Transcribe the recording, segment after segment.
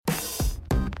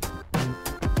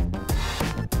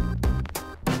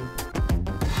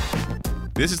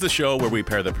This is the show where we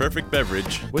pair the perfect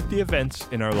beverage with the events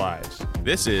in our lives.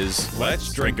 This is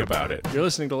Let's Drink About It. You're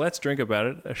listening to Let's Drink About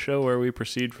It, a show where we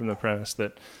proceed from the premise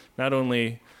that not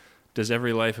only does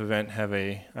every life event have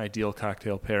a ideal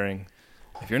cocktail pairing,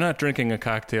 if you're not drinking a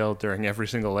cocktail during every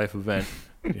single life event,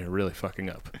 you're really fucking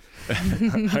up.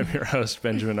 I'm your host,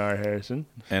 Benjamin R. Harrison.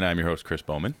 And I'm your host, Chris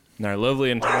Bowman. And our lovely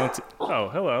and talented... Oh,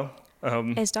 hello.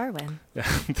 Is Darwin.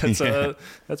 Yeah,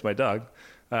 that's my dog.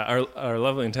 Our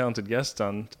lovely and talented guest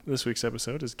on this week's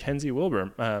episode is Kenzie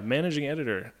Wilbur, managing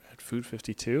editor at Food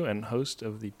 52 and host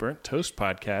of the Burnt Toast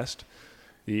podcast,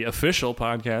 the official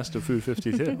podcast of Food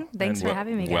 52. Thanks for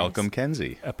having me, guys. Welcome,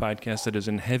 Kenzie. A podcast that is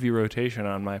in heavy rotation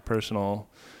on my personal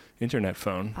internet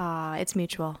phone. It's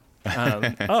mutual.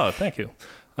 Thank you.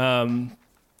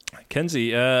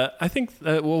 Kenzie, I think,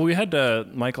 we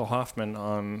had Michael Hoffman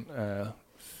on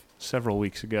several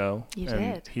weeks ago. You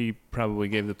and did. He probably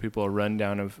gave the people a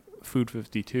rundown of Food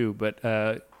 52, but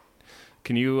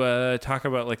can you talk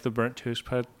about like the Burnt Toast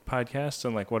podcast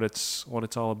and like what it's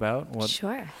all about?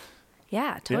 Sure.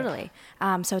 Yeah, totally.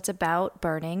 Yeah. So it's about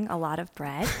burning a lot of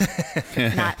bread,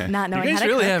 not knowing how to cook. You guys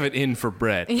really have it in for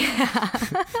bread. Yeah.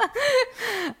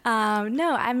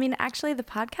 No, I mean, actually, the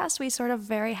podcast we sort of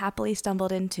very happily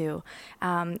stumbled into.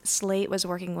 Slate was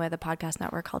working with a podcast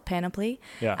network called Panoply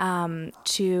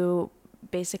to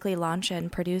basically launch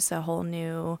and produce a whole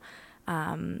new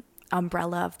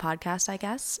umbrella of podcast, I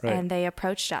guess. Right. And they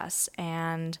approached us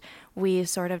and we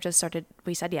sort of just started,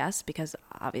 we said yes, because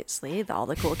obviously all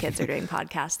the cool kids are doing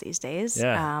podcasts these days.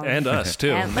 Yeah, and us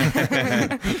too.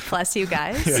 Plus you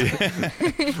guys.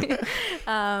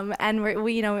 And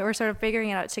we're sort of figuring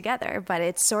it out together, but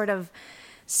it's sort of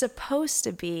supposed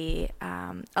to be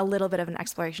a little bit of an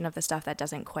exploration of the stuff that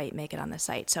doesn't quite make it on the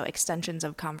site. So extensions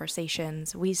of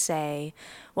conversations. We say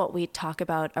what we talk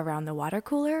about around the water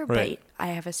cooler, right. But I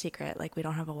have a secret. Like, we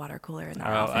don't have a water cooler in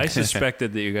our office. I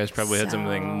suspected that you guys probably had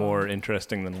something more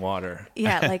interesting than water.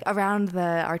 Yeah, like around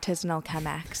the artisanal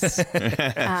Chemex.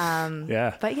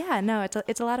 Yeah. But yeah, no,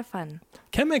 it's a lot of fun.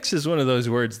 Chemex is one of those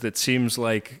words that seems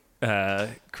like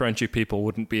crunchy people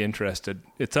wouldn't be interested.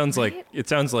 It sounds right?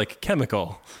 like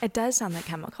chemical. It does sound like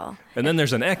chemical. And then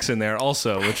there's an X in there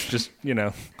also, which just,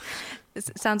 It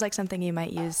sounds like something you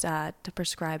might use to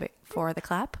prescribe it for the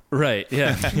clap. Right,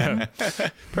 yeah. Yeah.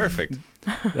 Perfect.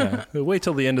 Yeah. Wait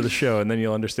till the end of the show and then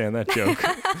you'll understand that joke.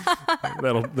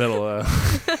 That'll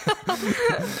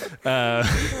oh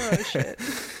shit.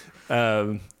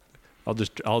 I'll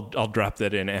drop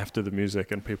that in after the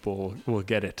music and people will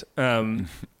get it.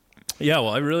 Yeah, well,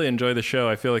 I really enjoy the show.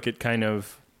 I feel like it's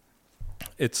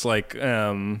like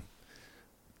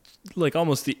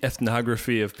almost the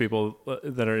ethnography of people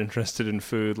that are interested in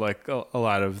food, like a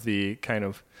lot of the kind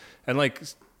of, and like,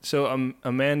 so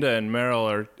Amanda and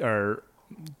Meryl are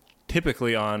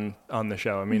typically on the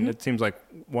show. I mean, It seems like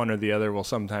one or the other will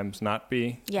sometimes not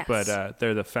be. Yes. But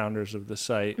they're the founders of the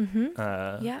site.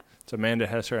 Yeah. It's Amanda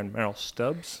Hesser and Meryl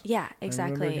Stubbs. Yeah,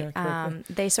 exactly.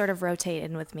 They sort of rotate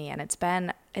in with me, and it's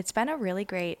been a really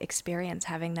great experience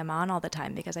having them on all the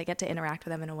time because I get to interact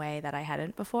with them in a way that I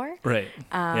hadn't before. Right.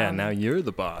 Yeah, now you're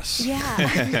the boss.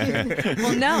 Yeah.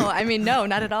 Well, no,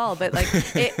 not at all. But like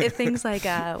things like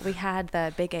we had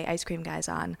the Big A ice cream guys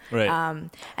on. Right.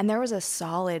 And there was a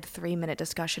solid 3-minute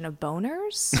discussion of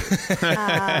boners.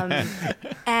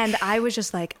 And I was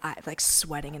just like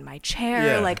sweating in my chair.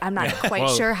 Yeah. Like, I'm not quite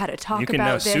sure how to talk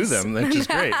about this. You can now sue them, which is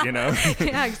great,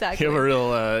 Yeah, exactly. You have a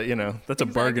real, that's a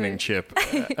bargaining chip.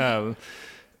 So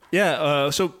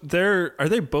are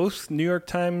they both New York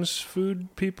Times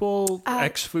food people?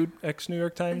 Ex New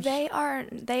York Times? They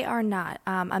are not.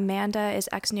 Amanda is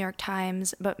ex New York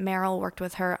Times, but Meryl worked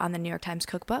with her on the New York Times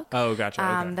cookbook. Oh, gotcha.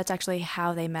 Okay. That's actually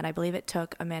how they met. I believe it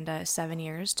took Amanda 7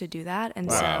 years to do that. And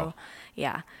wow. So,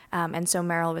 yeah. And so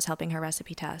Meryl was helping her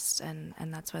recipe test, and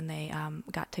that's when they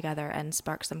got together and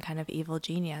sparked some kind of evil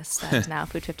genius that is now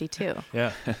Food 52.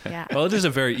 Yeah. Yeah. Well, it is a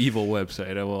very evil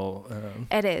website. I will.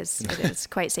 It is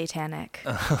quite satanic.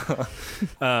 Yeah.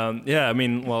 I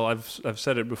mean, well, I've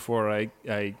said it before.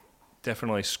 I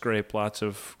definitely scrape lots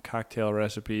of cocktail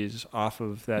recipes off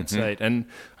of that site, and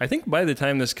I think by the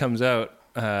time this comes out,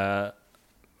 or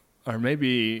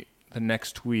maybe the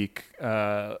next week,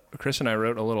 Chris and I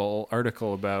wrote a little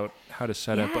article about how to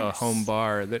set up a home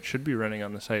bar that should be running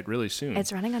on the site really soon.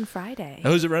 It's running on Friday.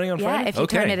 Oh, is it running on Friday? Yeah, if you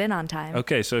turn it in on time.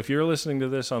 Okay, so if you're listening to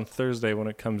this on Thursday when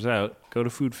it comes out, go to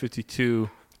Food 52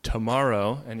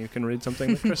 tomorrow and you can read something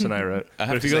that Chris and I wrote.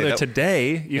 But if you go there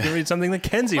today, you can read something that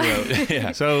Kenzie wrote.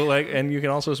 Yeah. So and you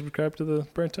can also subscribe to the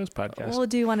Burnt Toast podcast. Well,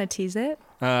 do you want to tease it?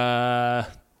 I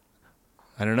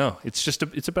don't know.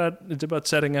 It's about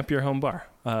setting up your home bar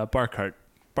cart.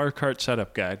 bar cart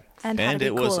setup guide. And how to be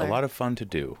it was a cooler. lot of fun to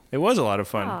do. It was a lot of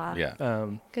fun. Aw, Yeah.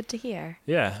 good to hear.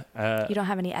 Yeah. You don't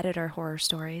have any editor horror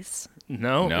stories.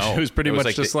 No, No. it was pretty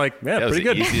much just that pretty was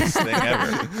good. the easiest thing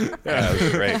ever. Yeah, it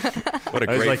was great. What a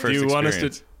I was great like, first do you want us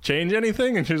experience. to change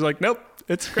anything? And she was like, nope,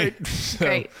 it's great. So,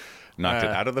 Great. Knocked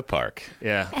it out of the park.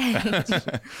 Yeah.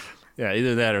 Yeah,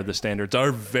 either that or the standards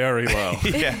are very low.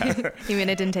 Yeah. You mean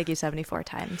it didn't take you 74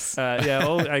 times? Yeah,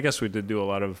 well, I guess we did do a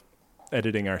lot of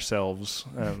editing ourselves.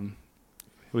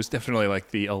 It was definitely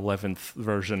like the 11th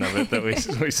version of it that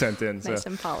we sent in. Nice So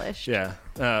and polished. yeah.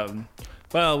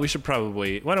 Well, we should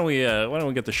probably. Why don't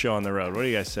we get the show on the road? What do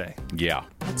you guys say? Yeah.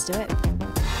 Let's do it.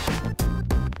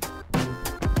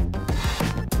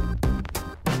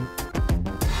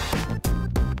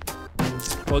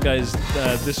 Well, guys,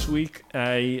 this week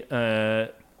I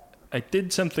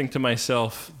did something to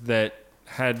myself that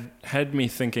had me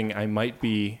thinking I might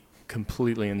be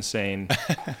completely insane,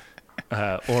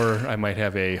 or I might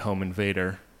have a home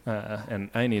invader, and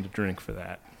I need a drink for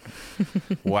that.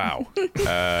 Wow.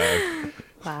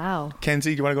 Wow.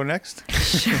 Kenzie, do you want to go next?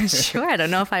 Sure. I don't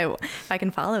know if I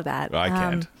can follow that. I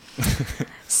can't.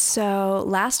 So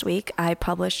last week I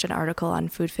published an article on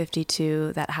Food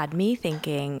 52 that had me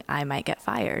thinking I might get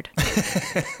fired,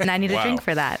 and I need a Wow. drink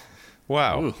for that.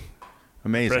 Wow. Ooh.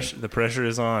 Amazing. The pressure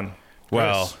is on.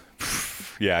 Well,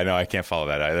 yeah, I know. I can't follow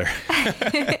that either.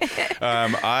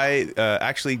 I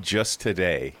actually just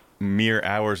today, mere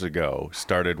hours ago,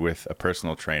 started with a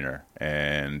personal trainer,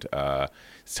 and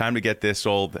it's time to get this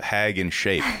old hag in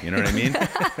shape. You know what I mean?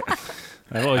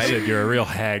 I've always said you're a real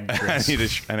hag, I Chris. need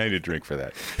a drink for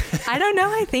that. I don't know.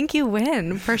 I think you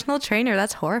win. Personal trainer.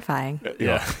 That's horrifying.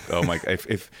 Yeah. Oh my!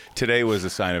 If today was a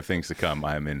sign of things to come,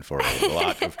 I'm in for a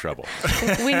lot of trouble.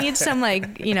 We need some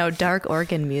dark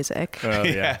organ music. Oh,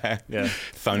 yeah. Yeah.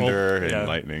 Thunder Well, yeah. and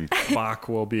lightning. Bach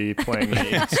will be playing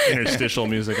the interstitial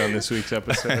music on this week's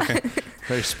episode.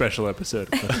 Very special episode.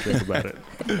 Let's drink about it.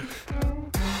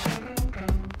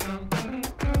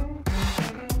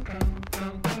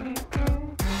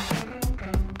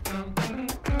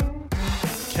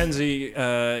 Kenzie,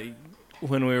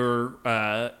 when we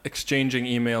were exchanging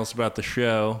emails about the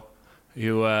show,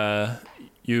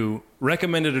 you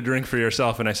recommended a drink for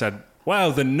yourself, and I said, "Wow,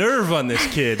 the nerve on this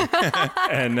kid!"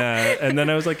 and then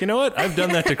I was like, you know what? I've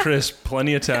done that to Chris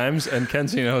plenty of times, and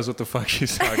Kenzie knows what the fuck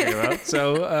she's talking about.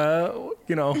 So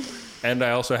and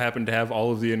I also happen to have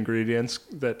all of the ingredients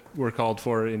that were called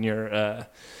for in your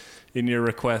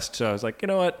request. So I was like, you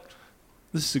know what?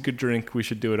 This is a good drink. We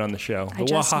should do it on the show. I The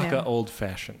just Oaxaca knew. Old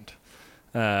Fashioned.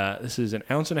 This is 1.5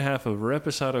 ounces of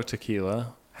Reposado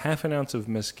tequila, 1/2 ounce of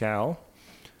mezcal,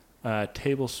 a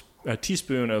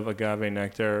teaspoon of agave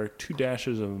nectar, 2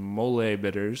 dashes of mole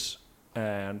bitters,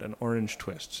 and an orange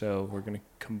twist. So we're going to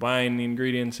combine the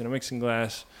ingredients in a mixing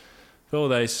glass, fill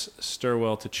with ice, stir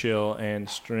well to chill, and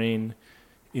strain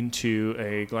into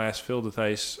a glass filled with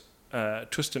ice.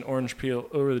 Twist an orange peel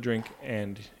over the drink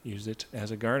and use it as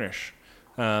a garnish.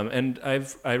 And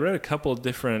I read a couple of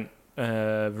different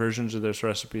versions of this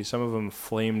recipe. Some of them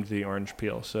flamed the orange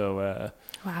peel. So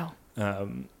Wow.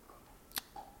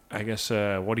 I guess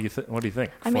what do you think?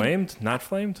 I mean- Flamed? Not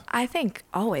flamed? I think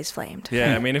always flamed.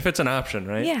 Yeah, I mean if it's an option,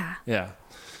 right? Yeah. Yeah.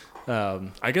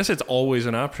 I guess it's always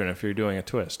an option if you're doing a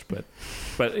twist, but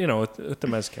with the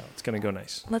mezcal, it's gonna go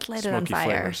nice. Let's light it on Smoky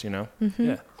fire. flavors,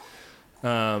 Yeah.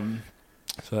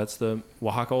 So that's the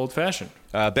Oaxaca Old Fashioned.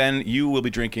 Ben, you will be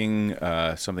drinking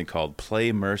something called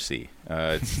Play Mercy.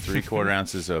 It's 3/4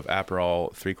 ounces of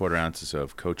Aperol, 3/4 ounces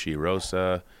of Cochi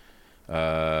Rosa,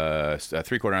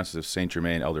 3/4 ounces of Saint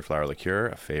Germain elderflower liqueur,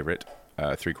 a favorite,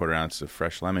 3/4 ounces of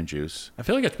fresh lemon juice. I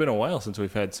feel like it's been a while since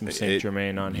we've had some Saint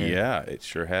Germain on here. Yeah, it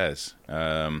sure has.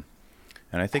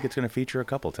 And I think it's going to feature a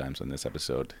couple times on this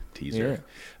episode teaser.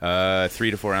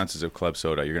 3 to 4 ounces of club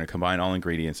soda. You're going to combine all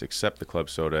ingredients except the club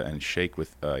soda and shake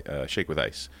with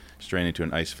ice. Strain into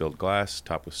an ice-filled glass,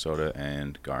 top with soda,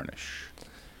 and garnish.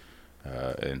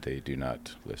 And they do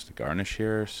not list a garnish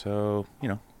here, so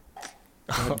go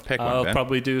ahead and pick one, I'll Ben.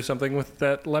 probably do something with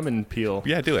that lemon peel.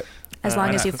 Yeah, do it. As long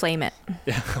as you flame it.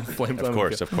 Yeah, flame Of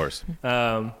course.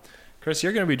 Chris,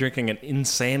 you're going to be drinking an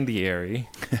Incendiary.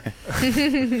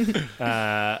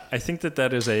 I think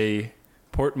that is a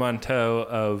portmanteau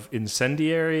of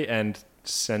incendiary and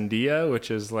sandia,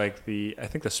 which is like the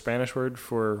Spanish word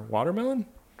for watermelon.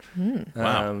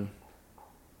 Wow.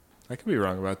 I could be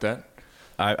wrong about that.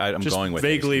 I'm Just going with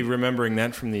vaguely it. remembering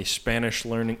that from the Spanish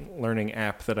learning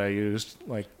app that I used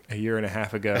like a year and a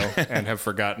half ago and have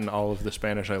forgotten all of the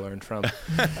Spanish I learned from.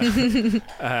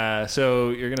 So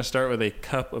you're going to start with a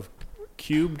cup of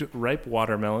cubed ripe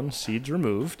watermelon, seeds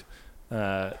removed,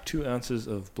 2 ounces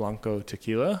of Blanco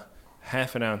tequila,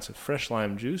 half an ounce of fresh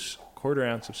lime juice, quarter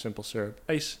ounce of simple syrup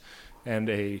ice, and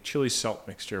a chili salt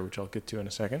mixture, which I'll get to in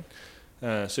a second.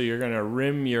 So you're going to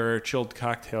rim your chilled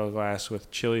cocktail glass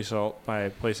with chili salt by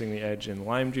placing the edge in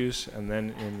lime juice and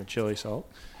then in the chili salt.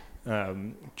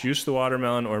 Juice the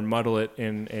watermelon or muddle it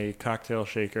in a cocktail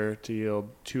shaker to yield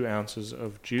 2 ounces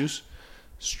of juice.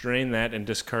 Strain that and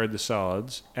discard the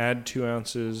solids. Add 2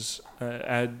 ounces.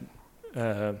 Add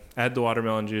the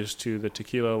watermelon juice to the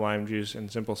tequila, lime juice,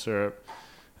 and simple syrup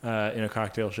in a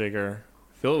cocktail shaker.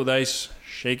 Fill it with ice.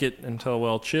 Shake it until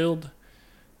well chilled.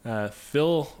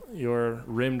 Fill your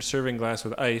rimmed serving glass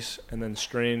with ice and then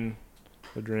strain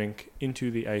the drink into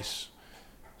the ice.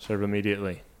 Serve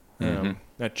immediately.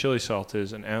 That chili salt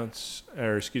is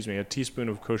a teaspoon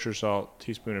of kosher salt,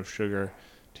 teaspoon of sugar,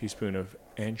 teaspoon of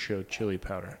ancho chili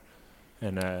powder,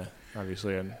 and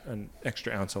obviously an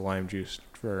extra ounce of lime juice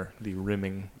for the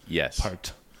rimming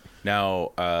part.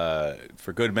 Now,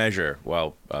 for good measure,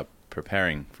 while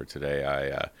preparing for today,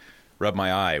 I rubbed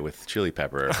my eye with chili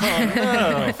pepper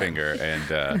on my finger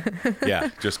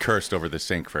and just cursed over the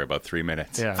sink for about 3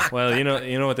 minutes. Yeah, well, you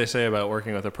know what they say about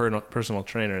working with a personal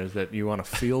trainer is that you want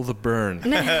to feel the burn.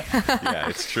 Yeah,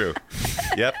 it's true.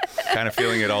 Yep, kind of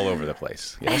feeling it all over the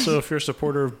place. Yeah. Also, if you're a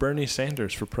supporter of Bernie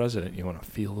Sanders for president, you want to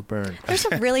feel the burn. There's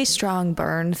a really strong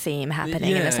burn theme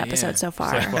happening in this episode so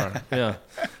far.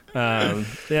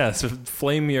 Yeah. So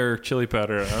flame your chili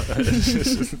powder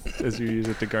as you use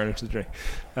it to garnish the drink.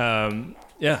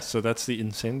 So that's the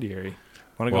incendiary.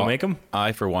 Want to go make them?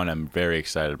 I, for one, am very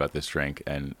excited about this drink,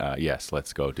 and yes,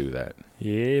 let's go do that.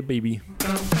 Yeah, baby.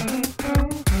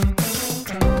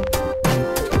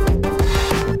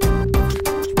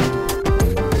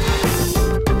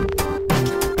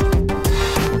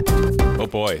 Oh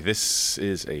boy, this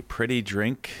is a pretty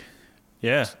drink.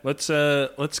 Yeah, let's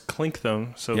clink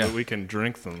them so that we can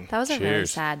drink them. That was a really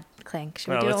sad clink.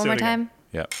 Should we do it one more time?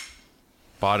 Yep.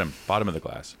 Bottom of the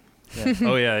glass. Yeah.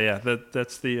 Oh yeah.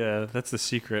 That's the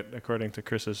secret, according to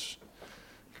Chris's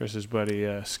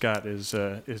buddy Scott. Is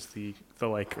the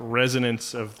like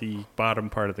resonance of the bottom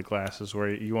part of the glass is where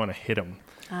you want to hit them.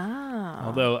 Oh.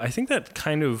 Although I think that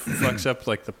kind of fucks up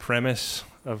like the premise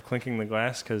of clinking the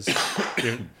glass because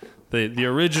the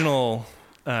original.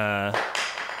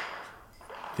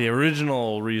 The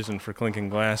original reason for clinking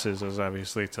glasses is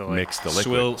obviously to like mix the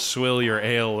liquid. Swill your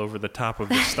ale over the top of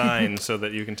the stein so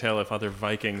that you can tell if other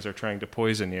Vikings are trying to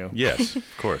poison you. Yes, of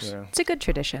course. Yeah. It's a good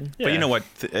tradition. Yeah. But you know what?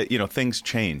 Things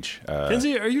change.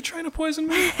 Kinsey, are you trying to poison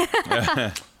me?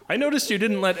 I noticed you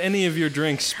didn't let any of your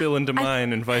drinks spill into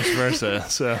mine and vice versa.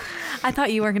 So I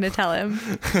thought you weren't going to tell him.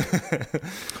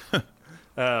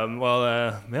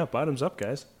 Bottoms up,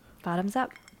 guys. Bottoms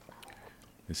up.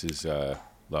 This is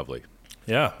lovely.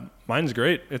 Yeah, mine's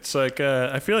great. It's like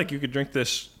I feel like you could drink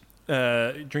this,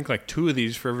 drink like 2 of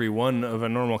these for every one of a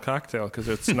normal cocktail because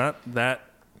it's not that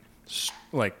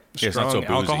strong so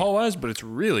alcohol-wise, but it's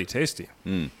really tasty.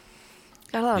 Got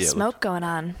a lot of smoke going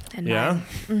on in mine.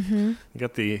 Mm-hmm. You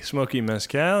got the smoky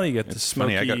mezcal. You got the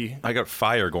smoky. Funny, I got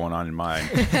fire going on in mine.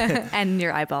 And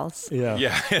your eyeballs.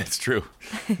 Yeah, it's true.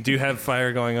 Do you have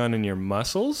fire going on in your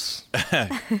muscles?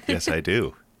 Yes, I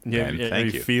do. Yeah, are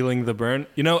you feeling the burn?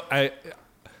 You know,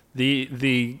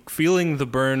 the feeling the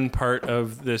burn part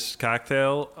of this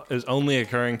cocktail is only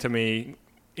occurring to me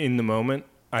in the moment.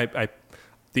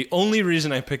 The only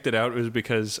reason I picked it out was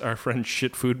because our friend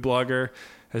Shit Food Blogger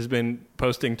has been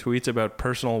posting tweets about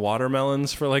personal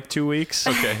watermelons for like 2 weeks.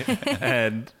 Okay.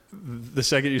 And the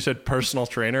second you said personal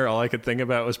trainer, all I could think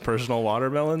about was personal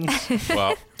watermelons.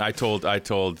 Well, I told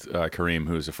Kareem,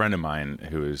 who's a friend of mine,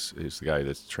 who's the guy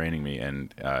that's training me,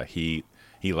 and he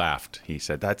laughed. He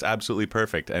said, "That's absolutely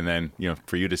perfect." And then,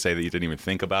 for you to say that you didn't even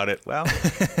think about it, well,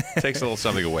 it takes a little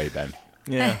something away, Ben.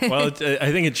 Yeah, well,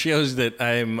 I think it shows that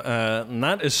I'm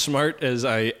not as smart as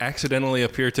I accidentally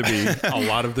appear to be a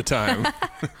lot of the time.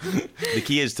 The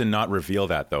key is to not reveal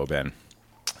that, though, Ben.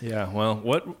 Yeah, well,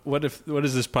 what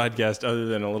is this podcast other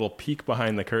than a little peek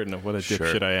behind the curtain of what a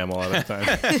dipshit I am a lot of the time?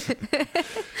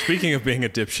 Speaking of being a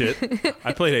dipshit,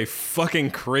 I played a fucking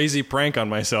crazy prank on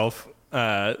myself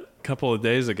a couple of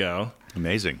days ago.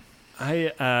 Amazing.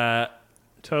 When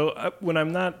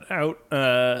I'm not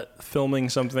out filming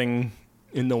something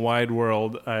in the wide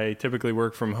world, I typically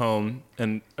work from home,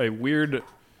 and a weird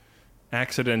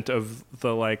accident of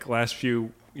the last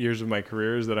few years of my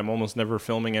career is that I'm almost never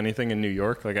filming anything in New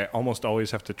York. Like I almost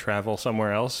always have to travel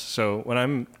somewhere else. So when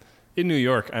I'm in New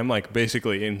York, I'm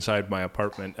basically inside my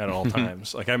apartment at all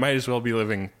times. I might as well be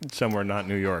living somewhere not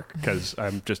New York because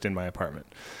I'm just in my apartment.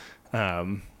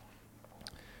 I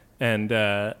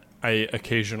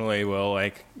occasionally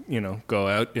will go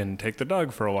out and take the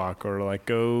dog for a walk or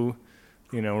go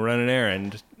run an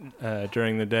errand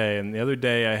during the day. And the other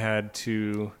day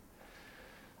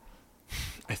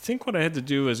I think what I had to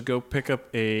do was go pick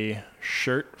up a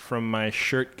shirt from my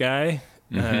shirt guy.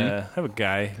 I have a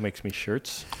guy who makes me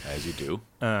shirts. As you do.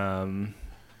 And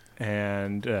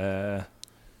I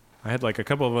had like a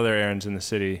couple of other errands in the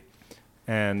city.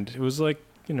 And it was like,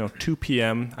 2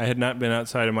 p.m. I had not been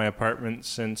outside of my apartment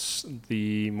since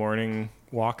the morning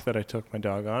walk that I took my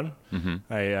dog on.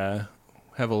 I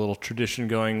have a little tradition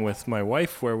going with my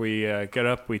wife where we get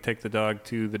up, we take the dog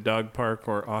to the dog park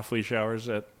or off-leash hours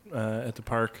at the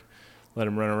park, let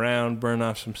him run around, burn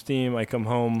off some steam. I come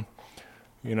home,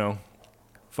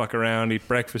 fuck around, eat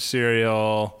breakfast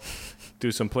cereal,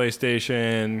 do some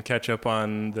PlayStation, catch up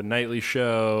on the nightly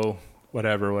show,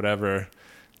 whatever.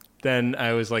 Then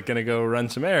I was like going to go run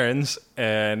some errands,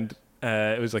 and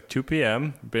it was like 2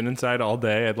 p.m. Been inside all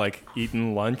day. I'd like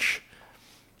eaten lunch.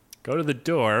 Go to the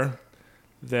door.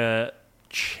 The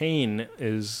chain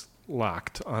is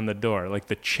locked on the door, like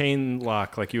the chain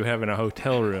lock like you have in a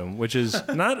hotel room, which is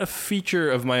not a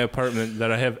feature of my apartment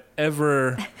that I have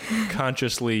ever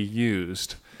consciously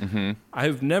used.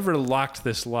 I've never locked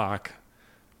this lock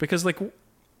because like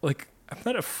I'm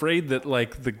not afraid that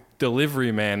like the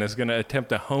delivery man is going to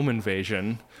attempt a home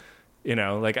invasion.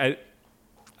 It's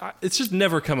just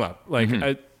never come up.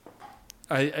 Like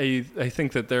I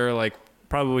think that there are like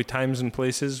probably times and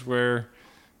places where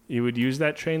you would use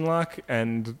that chain lock,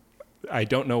 and I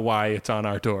don't know why it's on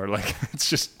our door. Like it's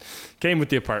just came with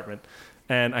the apartment.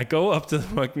 And I go up to the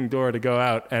fucking door to go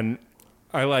out, and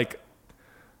I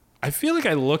feel like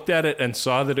I looked at it and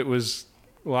saw that it was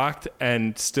locked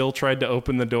and still tried to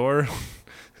open the door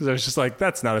because I was just like,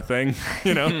 that's not a thing,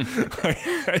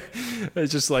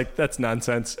 It's just like, that's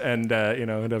nonsense. And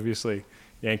it obviously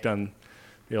yanked on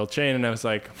the old chain, and I was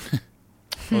like,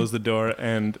 close the door,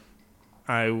 and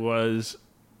I was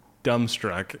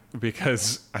dumbstruck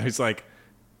because I was like,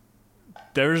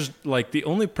 there's like the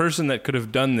only person that could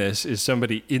have done this is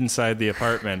somebody inside the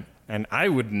apartment, and I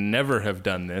would never have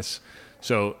done this.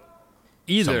 So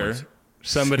either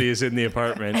somebody is in the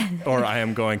apartment or I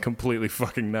am going completely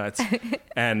fucking nuts.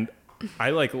 And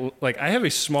I like I have a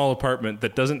small apartment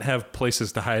that doesn't have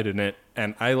places to hide in it,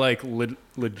 and I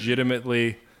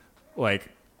legitimately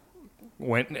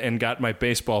went and got my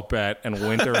baseball bat and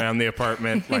went around the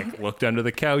apartment, looked under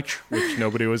the couch, which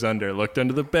nobody was under, looked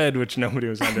under the bed, which nobody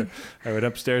was under. I went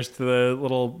upstairs to the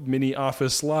little mini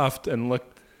office loft and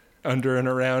looked under and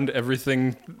around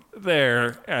everything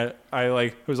there.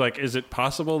 I was like, is it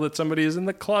possible that somebody is in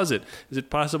the closet? Is it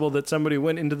possible that somebody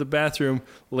went into the bathroom,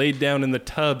 laid down in the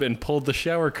tub, and pulled the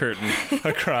shower curtain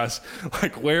across?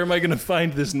 Where am I going to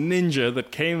find this ninja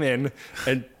that came in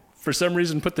and for some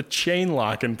reason put the chain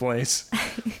lock in place?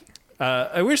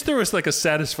 I wish there was a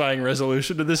satisfying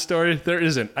resolution to this story. There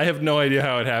isn't. I have no idea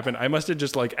how it happened. I must have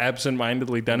just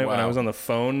absent-mindedly done it when I was on the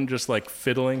phone, just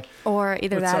fiddling. Or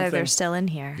either that or they're still in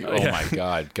here. Oh my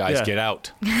God. Guys, get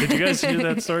out. Did you guys hear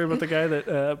that story about the guy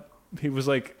that he was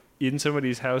in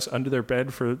somebody's house under their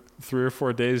bed for 3 or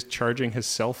 4 days charging his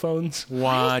cell phones?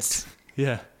 What?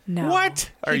 Yeah. No.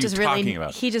 What are you talking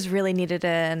about? He just really needed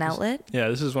an outlet? Yeah,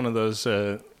 this is one of those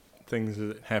things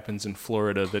that happens in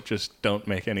Florida that just don't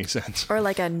make any sense. Or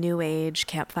a new age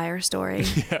campfire story.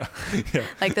 Yeah.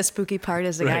 The spooky part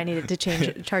is the guy needed to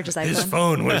charge his iPhone. His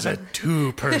phone was at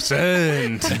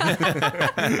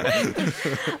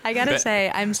 2%. I gotta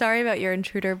say, I'm sorry about your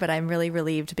intruder, but I'm really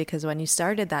relieved because when you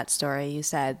started that story, you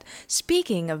said,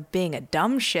 speaking of being a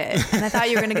dumb shit, and I thought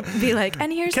you were gonna be like,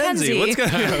 and here's Kenzie. What's going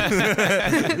on?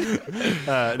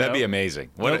 That'd be amazing.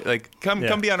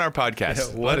 Come be on our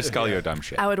podcast. Let us call you a dumb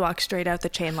shit. I would walk straight out the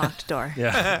chain locked door.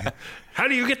 Yeah. How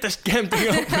do you get this damn thing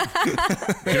open?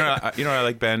 You know what I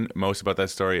like, Ben, most about that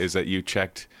story is that you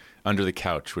checked under the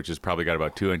couch, which has probably got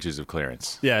about 2 inches of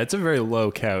clearance. Yeah, it's a very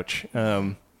low couch.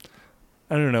 I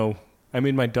don't know. I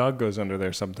mean, my dog goes under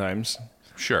there sometimes.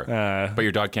 Sure. But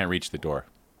your dog can't reach the door.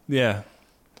 Yeah.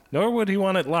 Nor would he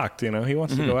want it locked, He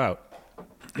wants to go out.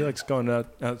 He likes going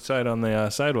outside on the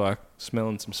sidewalk,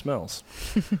 smelling some smells.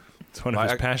 It's one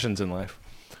of his passions in life.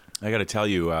 I got to tell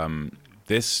you,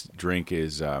 this drink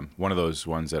is one of those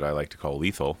ones that I like to call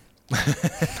lethal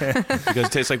because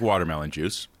it tastes like watermelon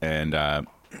juice, and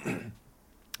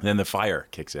then the fire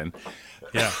kicks in.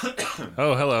 Yeah.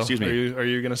 Oh, hello. Excuse me. Are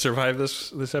you going to survive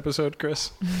this episode,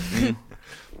 Chris?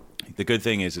 The good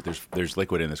thing is that there's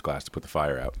liquid in this glass to put the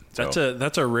fire out. So.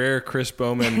 That's a rare Chris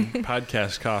Bowman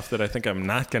podcast cough that I think I'm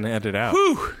not going to edit out.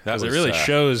 Whew, it really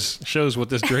shows what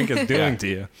this drink is doing to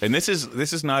you. And this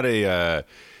is not a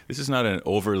this is not an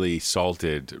overly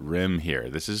salted rim here.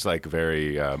 This is like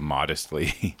very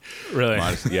modestly. Really?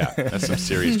 Yeah, that's some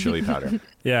serious chili powder.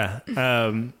 Yeah.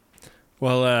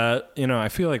 Well, I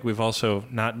feel like we've also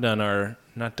not done our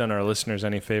listeners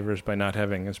any favors by not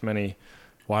having as many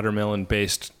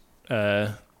watermelon-based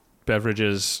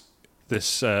beverages this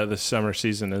summer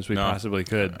season as we possibly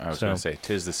could. I was going to say,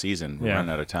 'tis the season. We're running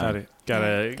out of time.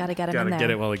 Gotta get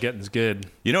it while the getting's good.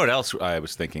 You know what else I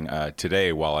was thinking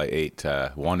today while I ate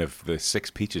one of the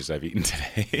 6 peaches I've eaten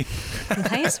today?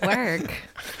 Nice work.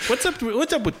 What's up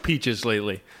with peaches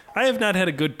lately? I have not had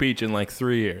a good peach in like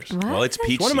 3 years. What? Well, it's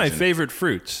peach One season. of my favorite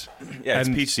fruits. Yeah, it's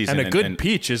peach season. And a good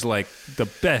peach is like the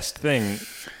best thing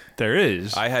there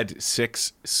is. I had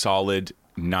 6 solid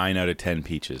 9 out of 10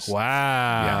 peaches.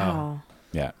 Wow.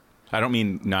 Yeah. I don't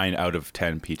mean 9 out of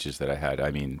 10 peaches that I had.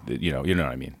 I mean, you know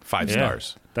what I mean. 5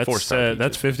 stars. That's 4-star peaches.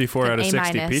 That's 54 out of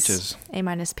 60 peaches. A- peach. A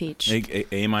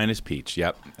minus peach.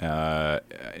 Yep.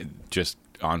 Just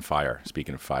on fire.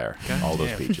 Speaking of fire, all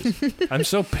those peaches. I'm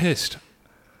so pissed.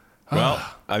 Well,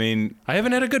 I mean, I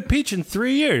haven't had a good peach in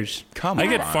 3 years. Come I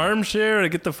get on. farm share. I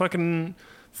get the fucking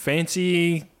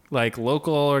fancy, like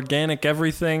local organic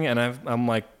everything, and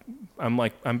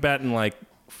I'm batting like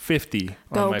 50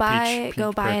 on my peach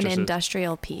Go buy an purchases.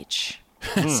 industrial peach.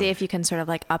 See if you can sort of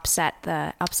like upset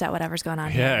whatever's going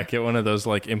on Yeah, here. get one of those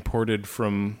like imported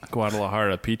from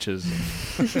Guadalajara peaches.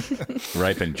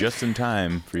 ripened just in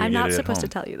time for you I'm to get not it at supposed to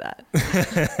home. tell you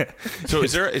that. So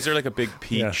is there like a big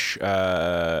peach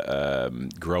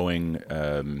growing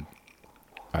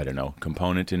I don't know,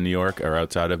 component in New York or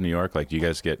outside of New York? Like, do you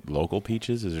guys get local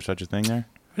peaches? Is there such a thing there?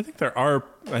 I think there are.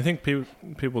 I think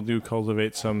people do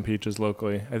cultivate some peaches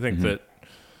locally. I think that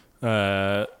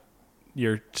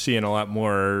you're seeing a lot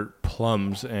more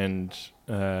plums and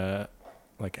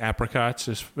like apricots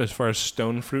as far as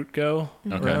stone fruit go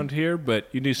around here, but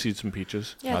you do see some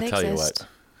peaches. Yeah, I'll they tell exist. you what,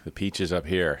 the peaches up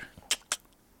here,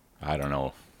 I don't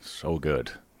know, so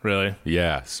good. Really?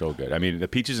 Yeah, so good. I mean, the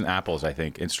peaches and apples, I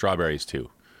think, and strawberries too.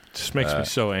 Just makes me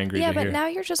so angry Yeah, to but hear. now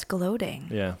you're just gloating.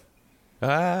 Yeah.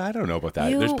 I don't know about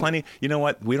that. There's plenty. You know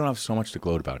what? We don't have so much to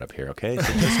gloat about up here. Okay,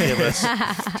 so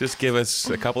just give us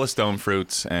a couple of stone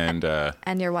fruits and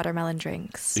your watermelon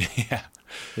drinks. Yeah.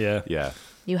 yeah.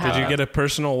 You have Did you get a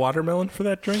personal watermelon for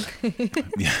that drink?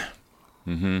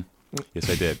 Yes,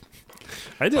 I did.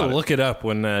 I did look it up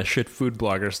when shit food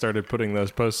bloggers started putting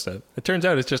those posts up. It turns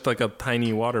out it's just like a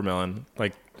tiny watermelon,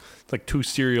 like it's like 2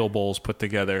 cereal bowls put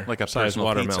together, Like a size personal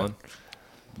watermelon. pizza.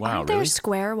 Wow, Aren't there really?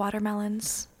 square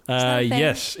watermelons? Isn't that a thing?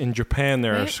 Yes, in Japan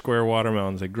there are Right? square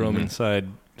watermelons. They grow them inside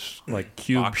like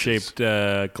cube-shaped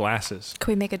glasses.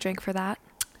 Can we make a drink for that?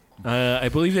 I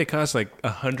believe they cost like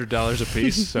 $100 a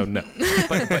piece, so no.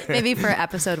 Maybe for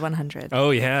episode 100.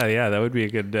 Oh yeah, that would be a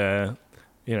good.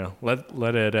 Let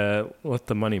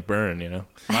the money burn. You know.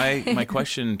 My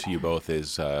question to you both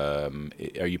is: are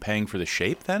you paying for the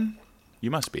shape then? You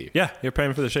must be. Yeah, you're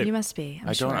paying for the shape. You must be.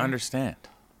 I don't understand.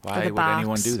 Why the would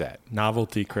anyone box. do that?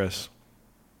 Novelty, Chris.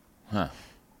 Huh?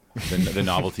 The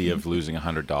novelty of losing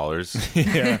 $100.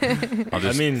 Yeah.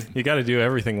 I mean, you got to do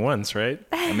everything once, right?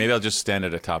 And maybe I'll just stand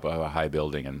at the top of a high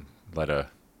building and let a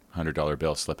 $100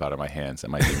 bill slip out of my hands. That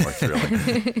might be more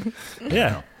thrilling.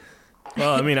 Yeah.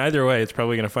 Well, I mean, either way, it's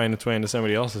probably going to find its way into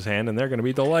somebody else's hand, and they're going to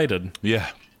be delighted. Yeah.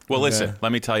 Well, listen.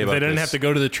 Let me tell you about They this. didn't have to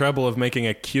go to the trouble of making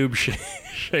a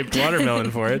cube-shaped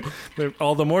watermelon for it. They're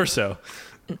all the more so.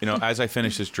 You know, as I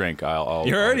finish this drink, I'll.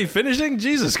 You're already finishing?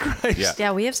 Jesus Christ. Yeah.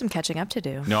 Yeah, we have some catching up to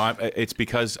do. No, it's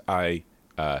because I.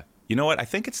 You know what? I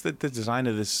think it's the design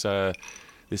of this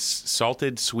this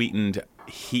salted, sweetened,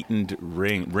 heated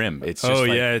rim. It's just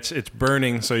like, yeah, it's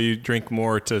burning, so you drink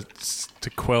more to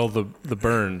quell the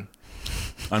burn.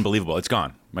 unbelievable. It's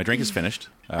gone. My drink is finished.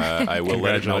 I will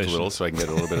let it melt a little so I can get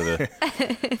a little bit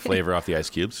of the flavor off the ice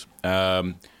cubes.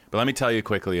 But let me tell you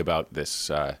quickly about this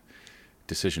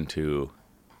decision to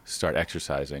start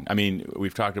exercising. I mean,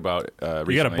 we've talked about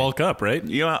recently. You got to bulk up, right?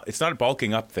 You know, it's not a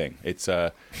bulking up thing. It's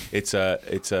a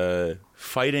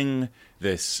fighting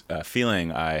this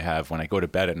feeling I have when I go to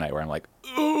bed at night, where I'm like,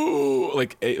 ooh,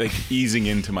 like easing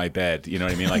into my bed. You know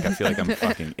what I mean? Like I feel like I'm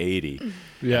fucking 80.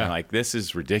 Yeah. And like this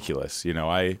is ridiculous. You know,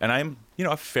 I'm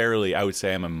a fairly, I would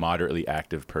say I'm a moderately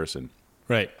active person.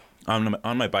 Right. I'm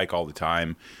on my bike all the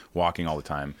time, walking all the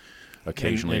time,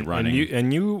 occasionally running.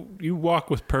 And you walk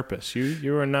with purpose.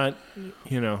 You are not,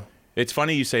 It's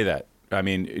funny you say that. I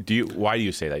mean, why do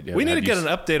you say that? We need to get an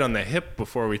update on the hip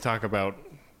before we talk about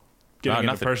getting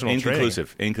into personal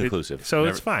inconclusive. training. Inconclusive. So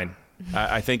it's fine.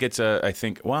 I think it's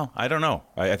well, I don't know.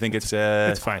 I think it's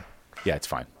It's fine. Yeah, it's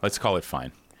fine. Let's call it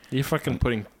fine. You're fucking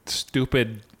putting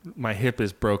stupid, my hip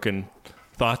is broken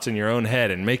thoughts in your own head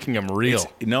and making them real.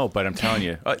 No, but I'm telling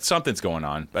you, something's going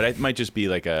on. But it might just be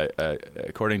like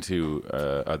according to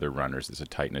other runners, it's a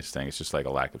tightness thing. It's just like a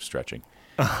lack of stretching.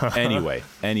 Anyway,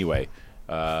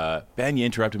 Ben, you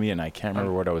interrupted me, and I can't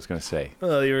remember what I was going to say.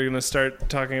 Well, you were going to start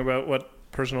talking about what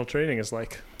personal training is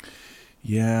like.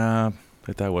 Yeah,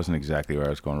 but that wasn't exactly where I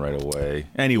was going right away.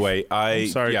 Anyway, I'm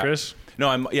sorry, Chris.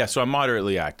 No, so I'm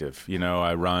moderately active.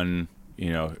 I run,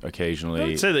 occasionally. I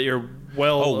would say that you're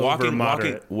over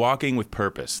moderate. Walking with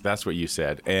purpose. That's what you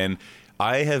said. And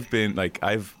I have been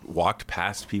I've walked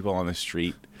past people on the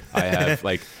street. I have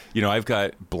I've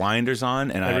got blinders on,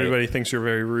 and everybody thinks you're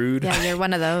very rude. Yeah, you're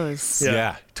one of those.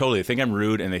 Yeah, totally. They think I'm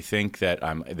rude, and they think that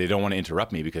they don't want to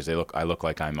interrupt me because I look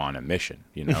like I'm on a mission,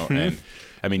 And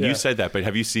I mean, you said that, but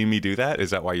have you seen me do that?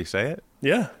 Is that why you say it?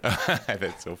 Yeah.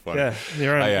 That's so funny. Yeah,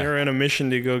 you're on a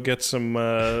mission to go get some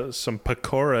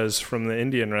pakoras from the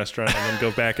Indian restaurant and then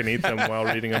go back and eat them while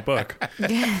reading a book.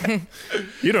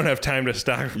 You don't have time to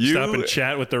stop and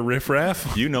chat with the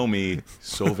riffraff. You know me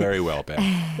so very well, Ben.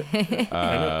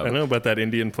 I know about that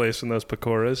Indian place and those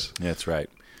pakoras. That's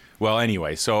right. Well,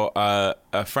 anyway, so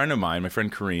a friend of mine, my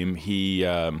friend Kareem, he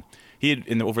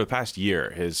had over the past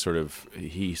year,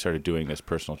 he started doing this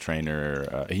personal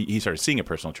trainer. He started seeing a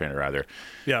personal trainer rather.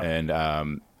 Yeah.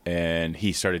 And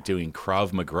he started doing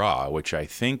Krav Maga, which I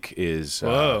think is.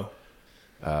 Whoa.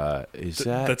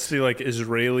 That's the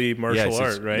Israeli martial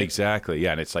art, right? Exactly.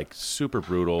 Yeah, and it's super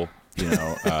brutal.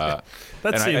 That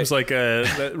seems like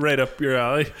right up your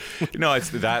alley. No, it's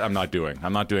that I'm not doing.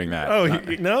 I'm not doing that. Oh,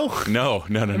 no? No.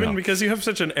 I mean, because you have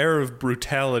such an air of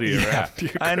brutality around you,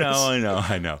 Chris. I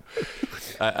know.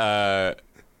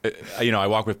 I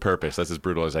walk with purpose. That's as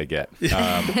brutal as I get.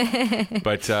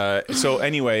 So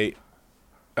anyway,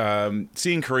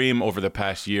 seeing Kareem over the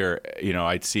past year,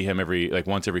 I'd see him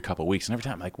once every couple of weeks, and every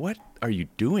time I'm like, what are you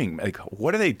doing?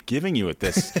 What are they giving you at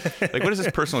this? What is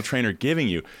this personal trainer giving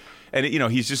you? And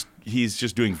he's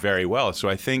just doing very well. So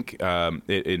I think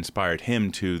it inspired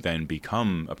him to then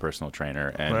become a personal trainer.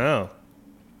 And wow.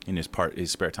 In his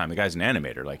spare time, the guy's an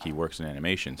animator. He works in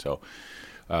animation. So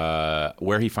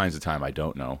where he finds the time, I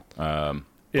don't know.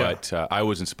 But I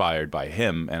was inspired by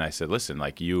him, and I said, "Listen,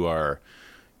 you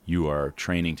are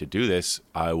training to do this.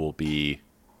 I will be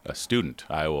a student.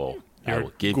 I will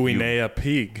give Guinea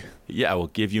pig. Yeah, I will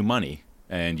give you money,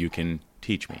 and you can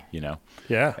teach me,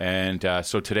 Yeah. And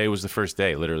so today was the first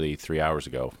day, literally 3 hours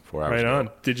ago, 4 hours ago. Right on.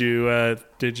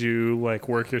 Did you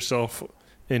work yourself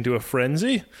into a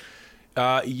frenzy?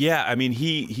 Yeah. I mean,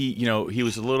 he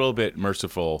was a little bit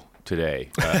merciful today.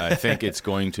 I think it's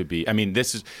going to be. I mean,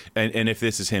 this is, and if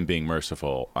this is him being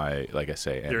merciful, like I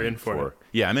say, you're in for it.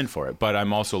 Yeah, I'm in for it, but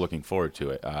I'm also looking forward to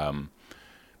it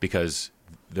because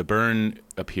the burn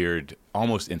appeared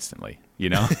almost instantly.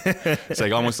 It's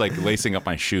almost like lacing up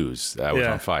my shoes. I was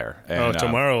on fire. And,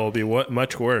 tomorrow will be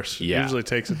much worse. Yeah. It usually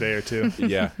takes a day or two.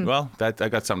 Yeah. Well, I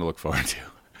got something to look forward to.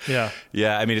 Yeah.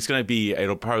 Yeah. I mean,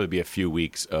 it'll probably be a few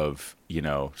weeks of,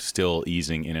 still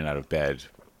easing in and out of bed.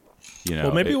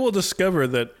 Well, maybe we'll discover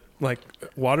that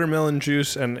watermelon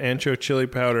juice and ancho chili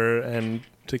powder and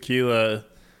tequila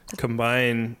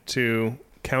combine to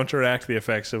counteract the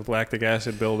effects of lactic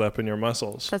acid buildup in your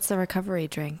muscles. That's the recovery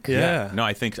drink. Yeah. No,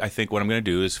 I think what I'm going to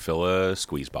do is fill a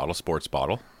squeeze bottle, sports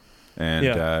bottle,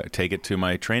 and take it to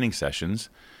my training sessions.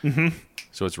 Mm-hmm.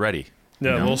 So it's ready.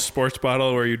 Yeah, a little sports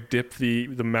bottle where you dip the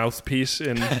mouthpiece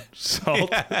in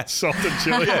salt and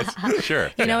chili. Yes, sure.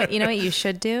 You know what you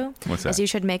should do? What's that? Is you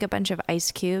should make a bunch of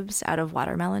ice cubes out of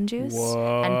watermelon juice What?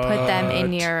 and put them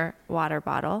in your water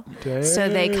bottle. Dang. So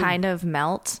they kind of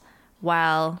melt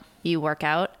while you work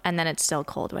out, and then it's still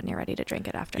cold when you're ready to drink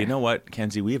it after. You know what,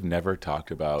 Kenzie? We have never talked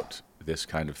about this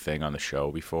kind of thing on the show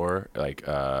before,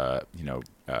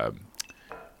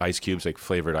 ice cubes,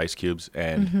 flavored ice cubes,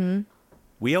 and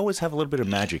we always have a little bit of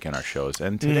magic in our shows.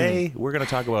 And today we're going to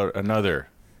talk about another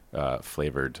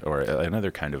flavored or another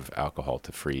kind of alcohol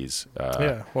to freeze.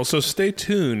 Well, so stay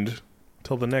tuned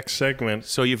till the next segment.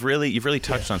 So you've really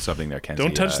touched on something there, Kenzie.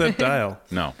 Don't touch that dial.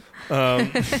 No.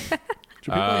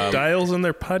 Do people have dials in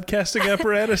their podcasting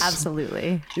apparatus?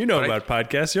 Absolutely. You know about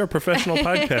podcasts. You're a professional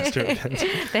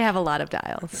podcaster. They have a lot of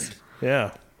dials. Yeah.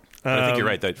 But I think you're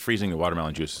right that freezing the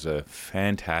watermelon juice is a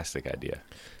fantastic idea.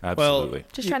 Absolutely.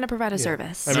 Just trying to provide a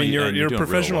service. I mean, you're a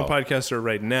professional podcaster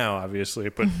right now, obviously,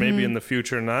 but maybe in the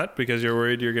future not, because you're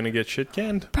worried you're going to get shit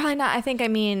canned? Probably not. I'm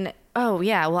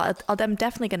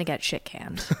definitely going to get shit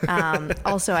canned.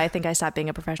 Also, I think I stopped being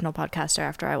a professional podcaster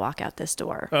after I walk out this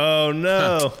door. Oh,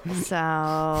 no.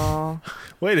 So...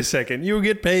 Wait a second. You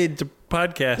get paid to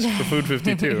podcast for Food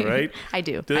 52, right? I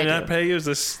do. Do they not pay you? Is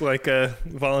this like a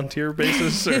volunteer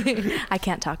basis? Or? I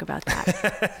can't talk about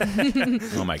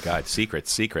that. Oh my God,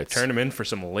 secrets. Turn them in for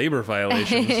some labor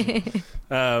violations.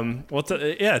 Well,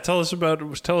 tell us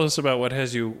about what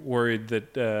has you worried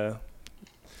that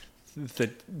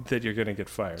you're going to get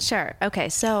fired. Sure. Okay.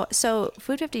 So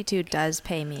Food 52 does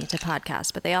pay me to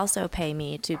podcast, but they also pay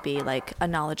me to be like a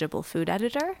knowledgeable food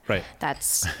editor. Right.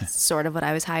 That's sort of what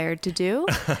I was hired to do.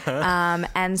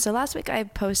 And so last week I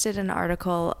posted an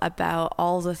article about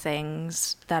all the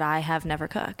things that I have never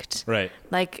cooked. Right.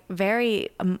 Like very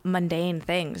mundane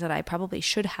things that I probably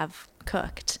should have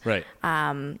cooked. Right.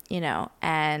 And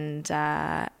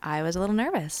I was a little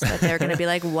nervous that they were going to be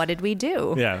like, what did we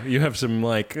do? Yeah. You have some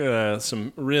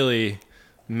some really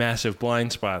massive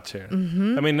blind spots here.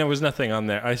 Mm-hmm. I mean, there was nothing on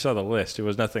there. I saw the list. It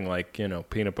was nothing like,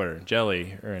 peanut butter and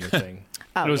jelly or anything.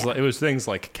 It was things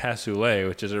like cassoulet,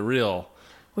 which is a real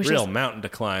mountain to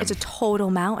climb. It's a total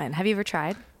mountain. Have you ever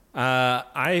tried?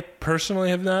 I personally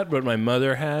have not, but my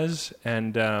mother has.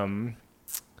 And,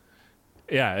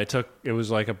 it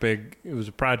was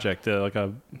a project,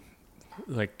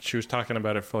 she was talking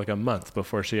about it for like a month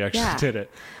before she actually did it.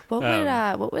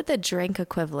 What would the drink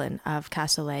equivalent of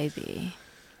cassoulet be?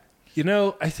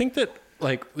 I think that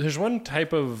there's one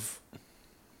type of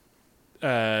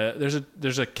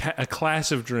there's a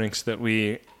class of drinks that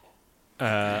we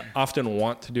often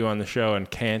want to do on the show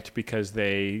and can't because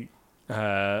we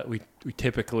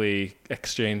typically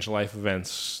exchange life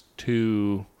events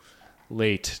too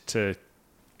late to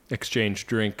exchange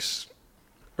drinks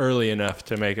early enough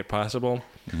to make it possible.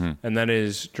 Mm-hmm. And that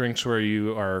is drinks where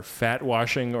you are fat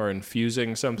washing or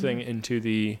infusing something into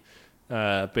the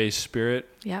base spirit.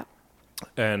 Yeah.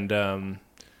 And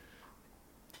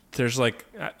there's like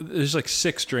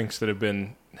 6 drinks that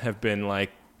have been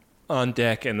like on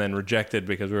deck and then rejected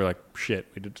because we were like, shit,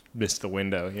 we just missed the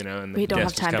window, and we don't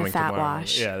have time to fat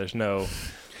wash. Yeah, there's no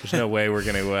way we're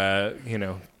going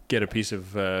to get a piece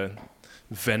of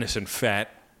venison fat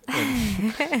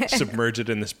and submerge it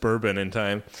in this bourbon in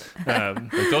time.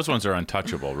 Those ones are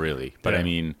untouchable, really. But I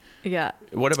mean,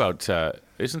 what about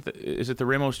is it the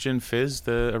Ramos Gin Fizz,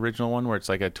 the original one, where it's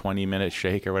like a 20-minute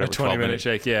shake or whatever? A 20-minute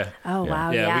shake, yeah. Oh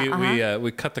wow, yeah.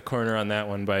 We cut the corner on that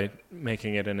one by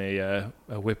making it in a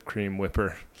whipped cream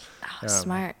whipper. Oh,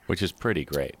 smart. Which is pretty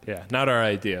great. Yeah, not our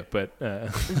idea, but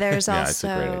there's also it's a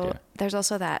great idea. There's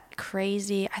also that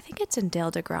crazy, I think it's in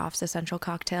Dale DeGroff's Essential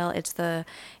Cocktail. It's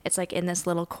like in this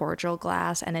little cordial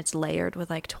glass and it's layered with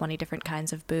like 20 different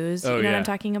kinds of booze. Oh, you know what I'm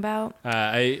talking about?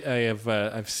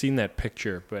 I've seen that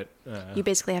picture, but you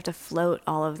basically have to float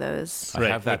all of those. I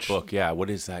have that book. Yeah, what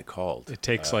is that called? It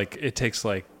takes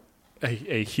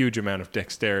a huge amount of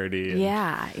dexterity.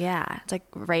 Yeah. It's like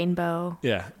rainbow.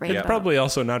 Yeah. Rainbow. It's probably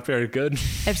also not very good.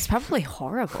 It's probably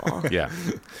horrible. Yeah.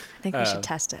 I think we should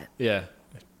test it. Yeah.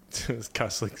 It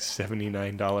costs like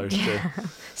 $79 to...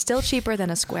 Still cheaper than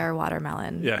a square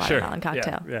watermelon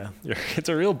cocktail. Yeah. It's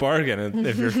a real bargain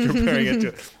if you're comparing it to...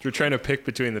 If you're trying to pick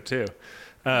between the two.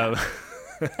 Well,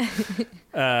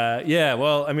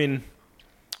 I mean...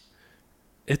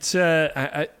 It's...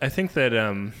 I think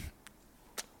that...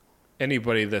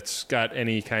 anybody that's got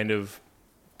any kind of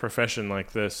profession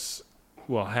like this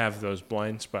will have those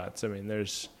blind spots. I mean,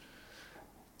 there's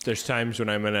times when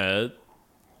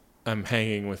I'm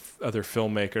hanging with other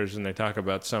filmmakers and they talk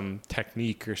about some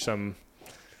technique or some,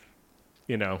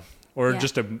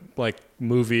 just a like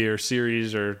movie or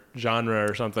series or genre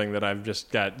or something that I've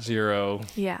just got zero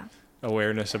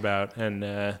awareness about. And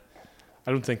I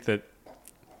don't think that,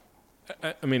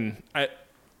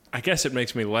 I guess it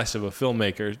makes me less of a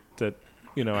filmmaker that,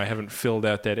 I haven't filled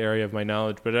out that area of my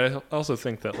knowledge, but I also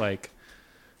think that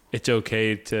it's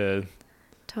okay to,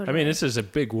 totally. This is a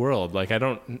big world. I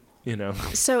don't,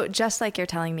 So just like you're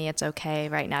telling me it's okay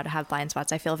right now to have blind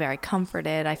spots, I feel very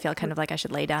comforted. I feel kind of like I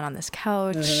should lay down on this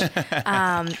couch.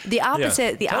 The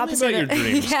opposite, Tell me about your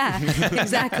dreams. Yeah,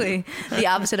 exactly. The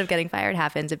opposite of getting fired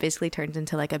happens. It basically turns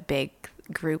into like a big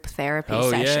group therapy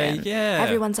session. Yeah.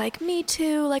 Everyone's like, me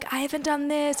too. Like, I haven't done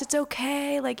this. It's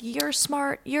okay. Like, you're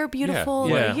smart. You're beautiful.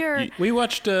 Yeah. We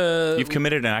watched... You've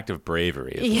committed an act of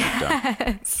bravery.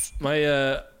 Yes.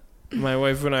 My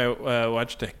wife and I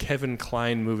watched a Kevin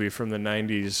Kline movie from the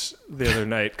 90s the other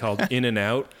night called In and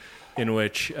Out, in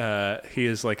which he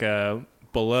is like a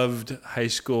beloved high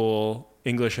school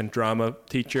English and drama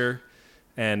teacher,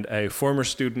 and a former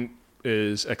student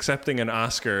is accepting an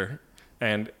Oscar,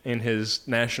 and in his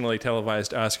nationally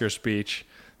televised Oscar speech,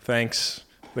 thanks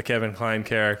the Kevin Kline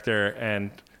character and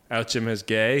outs him as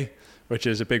gay, which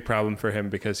is a big problem for him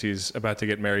because he's about to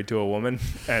get married to a woman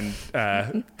and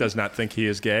does not think he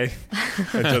is gay.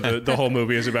 And so the whole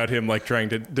movie is about him like trying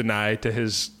to deny to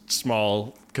his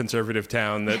small conservative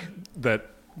town that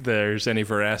there's any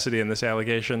veracity in this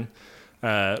allegation,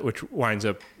 which winds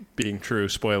up being true.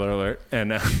 Spoiler alert.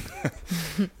 And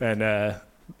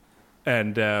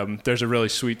there's a really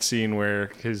sweet scene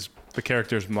where the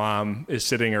character's mom is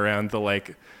sitting around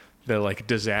the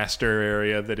disaster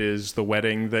area that is the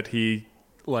wedding that he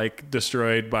like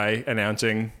destroyed by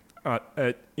announcing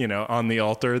on the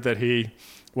altar that he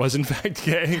was in fact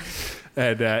gay.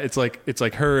 And it's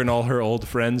like her and all her old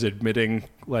friends admitting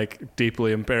like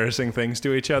deeply embarrassing things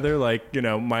to each other, like, you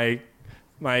know, my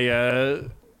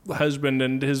husband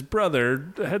and his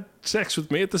brother had sex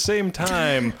with me at the same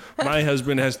time. My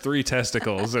husband has 3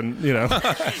 testicles, and you know,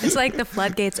 it's like the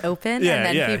floodgates open, and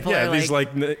then people are these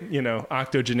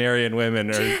octogenarian women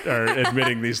are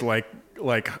admitting these like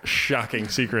shocking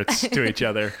secrets to each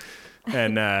other,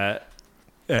 and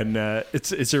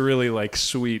it's a really like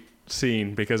sweet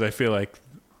scene because I feel like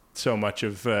so much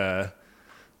of all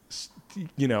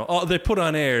they put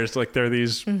on airs like they're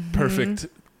these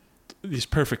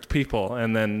perfect people,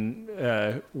 and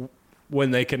then when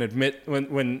they can admit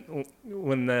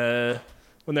when their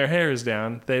hair is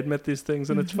down, they admit these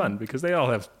things, and it's fun because they all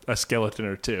have a skeleton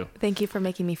or two. Thank you for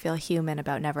making me feel human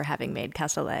about never having made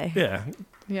cassoulet.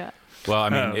 Yeah. Well, I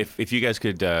mean, if you guys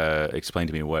could explain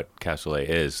to me what cassoulet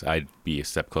is, I'd be a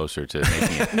step closer to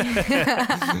making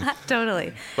it.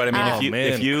 Totally. But I mean,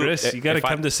 Chris, you got to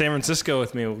come to San Francisco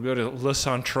with me. We'll go to Le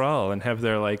Central and have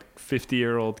their like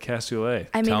 50-year-old cassoulet.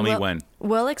 I mean, tell me when.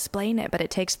 We'll explain it, but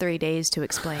it takes 3 days to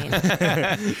explain.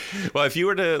 Well, if you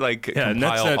were to like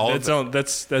compile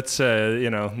that's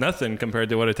nothing compared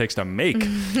to what it takes to make.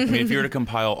 I mean, if you were to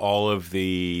compile all of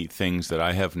the things that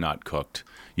I have not cooked,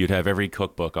 you'd have every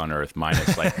cookbook on earth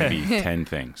minus like maybe 10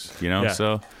 things, you know? Yeah.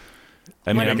 So,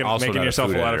 I mean, I'm also making not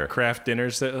yourself a lot editor. Of craft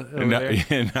dinners there?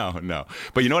 No.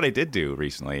 But you know what I did do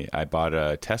recently? I bought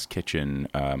a Test Kitchen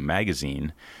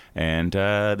magazine, and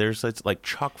it's like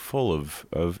chock full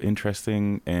of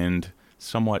interesting and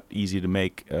somewhat easy to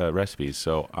make recipes.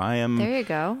 So I am. There you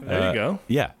go. There you go.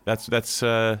 Yeah, that's.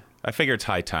 I figure it's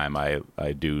high time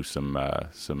I do some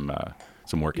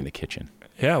work in the kitchen.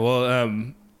 Yeah.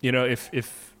 Well.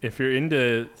 If you're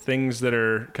into things that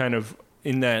are kind of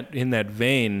in that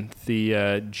vein,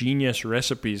 the Genius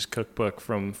Recipes cookbook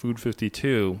from Food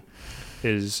 52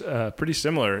 is pretty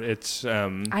similar. It's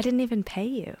I didn't even pay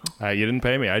you. You didn't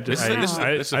pay me. I've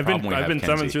been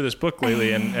thumbing through this book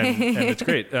lately, and it's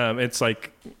great. It's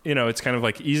like, it's kind of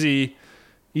like easy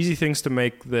things to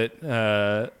make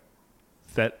that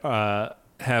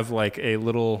have like a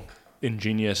little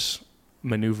ingenious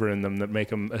maneuver in them that make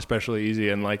them especially easy,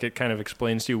 and like it kind of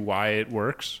explains to you why it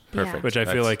works. Perfect. Which I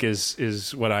feel like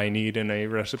is what I need in a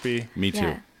recipe. Me too.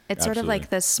 Yeah. It's sort of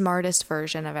like the smartest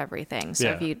version of everything.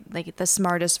 So if you like the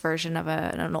smartest version of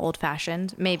an old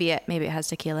fashioned, maybe it has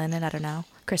tequila in it. I don't know.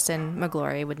 Kristen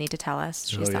McGlory would need to tell us.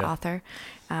 She's the author.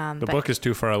 The book is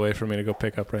too far away for me to go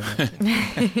pick up right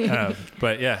now.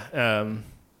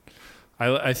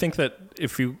 I think that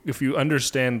if you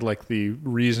understand like the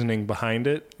reasoning behind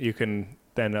it, you can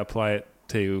then apply it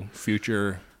to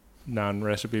future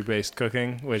non-recipe based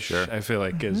cooking, which I feel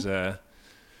like is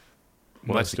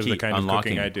most of the kind of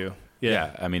cooking I do.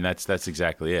 Yeah, I mean that's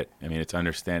exactly it. I mean, it's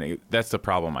understanding. That's the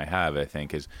problem I have. I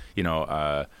think is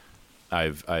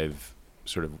I've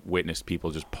sort of witnessed people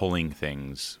just pulling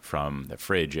things from the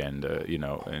fridge and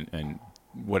and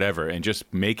whatever, and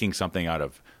just making something out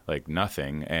of like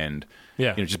nothing, and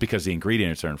just because the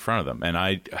ingredients are in front of them, and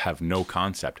I have no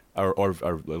concept or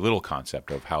a little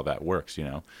concept of how that works,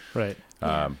 right?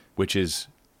 Which is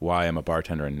why I'm a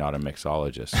bartender and not a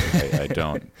mixologist.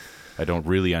 I don't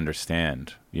really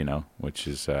understand, which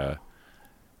is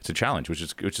it's a challenge, which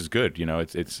is good,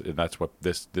 it's that's what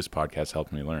this podcast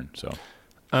helped me learn. So,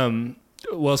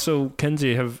 well, so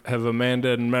Kenzie, have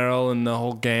Amanda and Meryl and the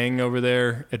whole gang over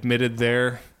there admitted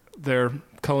their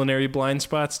culinary blind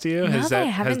spots to you? No, has that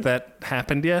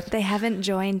happened yet? They haven't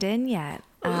joined in yet.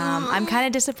 I'm kind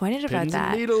of disappointed about Pins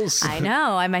that. And needles. I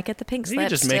know. I might get the pink slip. You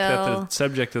just make that the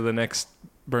subject of the next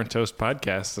Burnt Toast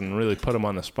podcast and really put them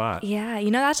on the spot. Yeah,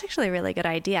 that's actually a really good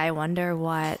idea. I wonder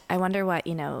what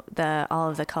all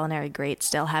of the culinary greats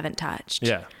still haven't touched.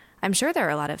 Yeah. I'm sure there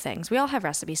are a lot of things. We all have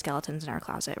recipe skeletons in our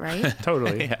closet, right?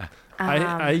 Totally. Yeah.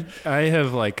 I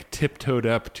have like tiptoed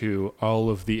up to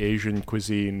all of the Asian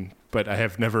cuisine, but I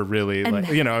have never really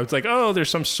it's like, oh,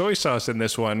 there's some soy sauce in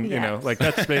this one. Yes. Like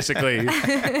that's basically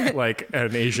like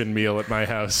an Asian meal at my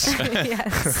house.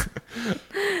 Yes.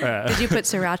 Did you put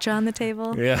sriracha on the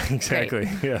table? Yeah, exactly.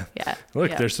 Yeah. Yeah.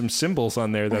 Look, yeah. there's some symbols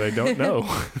on there that I don't know.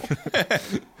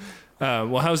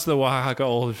 Well, how's the Oaxaca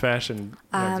Old Fashioned?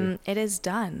 It is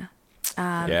done.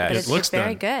 Yeah, but it it's looks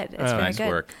very done. good. It's very nice good.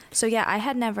 work. So yeah, I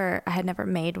had never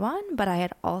made one, but I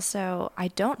had also, I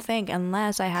don't think,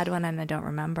 unless I had one and I don't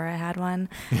remember I had one.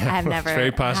 I've never. It's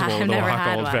very possible I've the never Oaxaca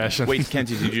had Old one. Fashioned. Wait,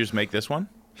 Kenzie, did you just make this one?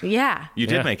 Yeah. You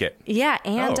Yeah. did make it. Yeah,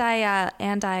 and Oh.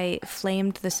 I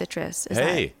flamed the citrus.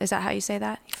 Hey. Is that how you say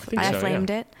that? think I so, flamed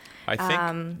yeah. it. I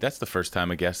think that's the first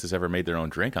time a guest has ever made their own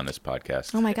drink on this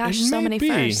podcast. Oh my gosh, It so may many be.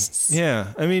 firsts.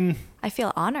 Yeah, I mean, I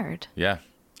feel honored. Yeah.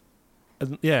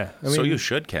 yeah. I mean, So you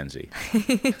should, Kenzie.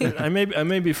 I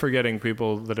may be forgetting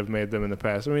people that have made them in the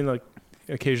past. I mean, like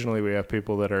occasionally we have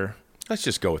people that are. Let's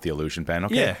just go with the illusion pen,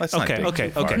 okay? Yeah. Let's not dig Okay.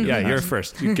 too far. Okay. Yeah, you're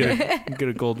first. You get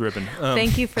a gold ribbon.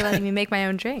 Thank you for letting me make my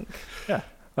own drink. Yeah.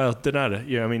 Well, Donata,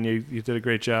 yeah, I mean, you did a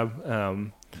great job.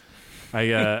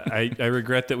 I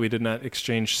regret that we did not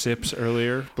exchange sips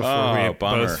earlier before we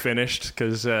bummer. both finished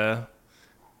because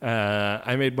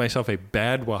I made myself a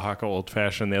bad Oaxaca Old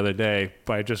Fashioned the other day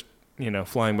by just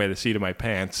flying by the seat of my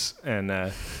pants and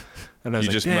I was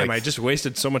like, damn, I just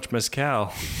wasted so much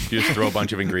mezcal. You just throw a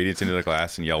bunch of ingredients into the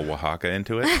glass and yell Oaxaca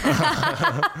into it?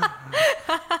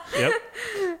 Yep.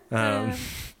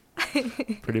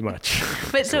 Pretty much.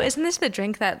 But so isn't this the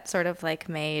drink that sort of like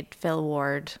made Phil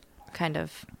Ward kind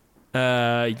of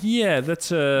Yeah, that's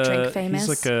drink famous?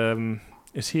 He's like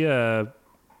is he a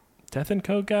Death and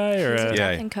Co guy or He's a a,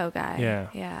 Death and Co guy. Yeah.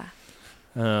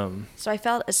 Yeah. So I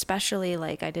felt especially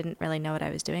like I didn't really know what I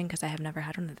was doing because I have never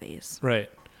had one of these. right?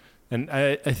 And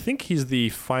I think he's the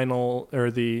final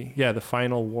the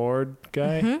final Ward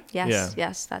guy. Mhm. Yes, Yeah.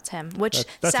 yes, that's him. Which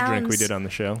That's sounds a drink we did on the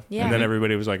show. Yeah. And then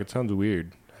everybody was like, it sounds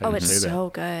weird. how Oh, you it's say that. so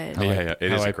good. Yeah, it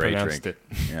How is I a great pronounced drink.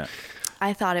 it. Yeah.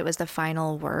 I thought it was the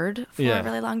final word for Yeah. a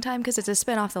really long time because it's a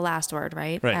spin off the last word,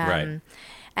 right? Right, right.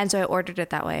 And so I ordered it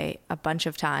that way a bunch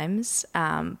of times.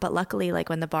 But luckily, like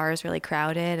when the bar is really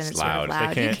crowded and it's sort loud. of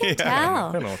loud, They you can't- can't tell.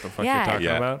 I don't know what the fuck Yeah. you're talking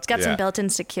Yeah. about. It's got some Yeah. built-in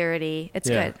security. It's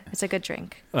Yeah. good. It's a good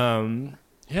drink.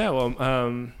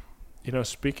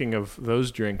 Speaking of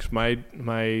those drinks, my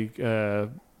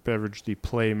beverage, the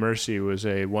Play Mercy, was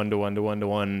a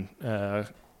 1-to-1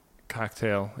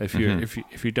 cocktail. If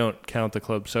you don't count the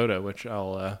club soda, which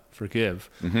I'll forgive,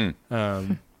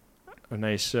 a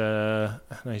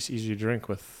nice easy drink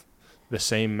with the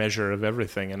same measure of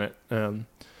everything in it,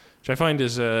 which I find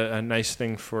is a nice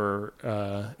thing for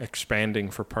expanding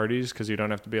for parties because you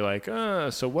don't have to be like,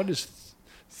 so what is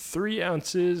 3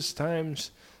 ounces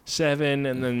times 7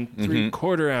 and then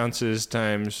 3/4 ounces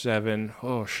times 7?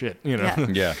 Oh shit, Yeah.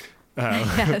 Yeah.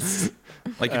 Yes.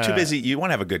 Like you're too busy. You want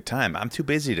to have a good time. I'm too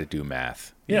busy to do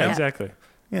math. you Yeah, know? exactly.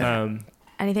 Yeah.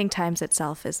 Anything times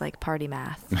itself is like party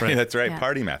math. Right. That's right. Yeah.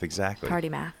 Party math. Exactly. Party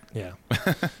math. Yeah.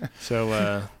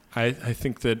 So I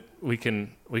think that we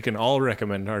can all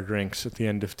recommend our drinks at the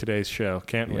end of today's show,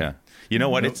 can't we? Yeah. You know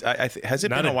what? It's has it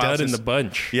Not been a a while dud since in the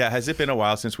bunch. Yeah, has it been a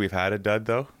while since we've had a dud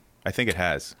though? I think it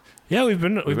has. Yeah, we've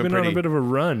been on pretty- a bit of a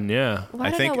run. Yeah. Well, I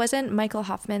don't know. Wasn't Michael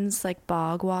Hoffman's like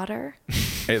bog water?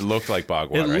 It looked like bog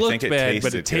water. It looked I think it bad, tasted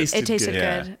but it good. tasted It tasted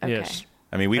Yeah. good. Okay. Yes.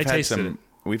 I mean, we've I had tasted some. it.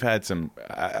 We've had some.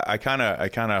 I kind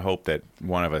of hope that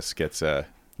one of us gets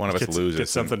one of us loses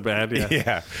Gets something bad. Yeah.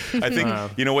 Yeah, I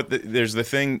think you know what. There's the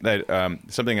thing that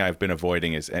something I've been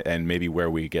avoiding is, and maybe where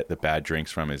we get the bad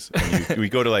drinks from is we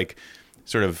go to like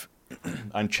sort of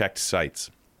unchecked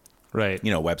sites, Right.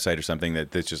 website or something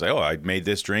that's just like, oh, I made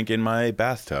this drink in my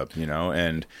bathtub,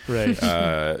 and Right.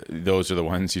 those are the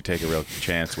ones you take a real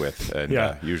chance with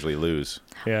and usually lose.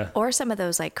 Yeah. Or some of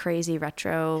those like crazy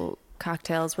retro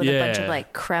cocktails with a bunch of Yeah.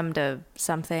 like creme de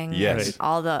something. Yes. and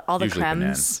all the Usually cremes.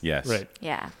 bananas. Yes. Right.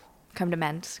 Yeah. Creme de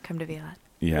menthe, creme de violette.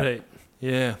 Yeah. Right.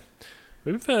 Yeah.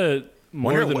 We've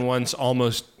more Wonder than what- once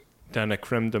almost done a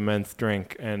creme de menthe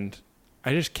drink, and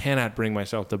I just cannot bring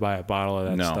myself to buy a bottle of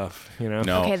that No. stuff. No.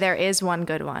 Okay, there is one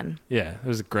good one. Yeah. It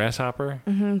was a grasshopper.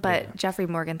 But Jeffrey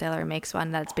Morgenthaler makes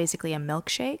one that's basically a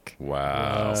milkshake.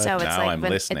 Wow. So it's now like I'm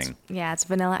listening. It's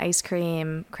vanilla ice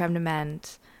cream, creme de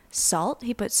menthe, salt.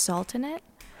 He puts salt in it.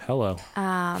 Hello.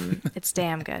 It's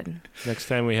damn good. Next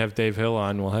time we have Dave Hill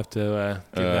on, we'll have to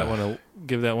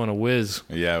give that one a whiz.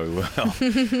 Yeah, we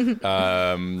will.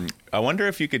 I wonder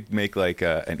if you could make like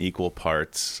an equal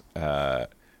parts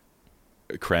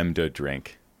creme de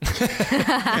drink.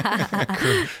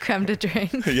 Creme de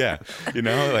drink. Yeah,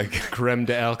 like Creme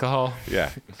de alcohol.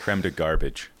 creme de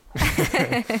garbage.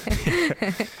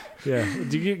 Yeah.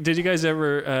 Did you guys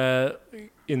ever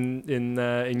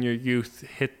in your youth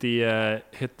hit the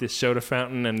soda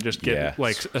fountain and just get Yeah.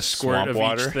 like a squirt Swamp of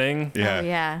water. each thing? Yeah. Oh,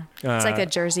 yeah. It's like a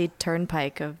Jersey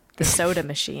Turnpike of the soda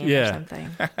machine or something.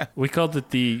 We called it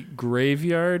the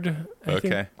graveyard, I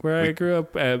think, where I grew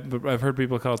up. But I've heard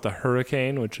people call it the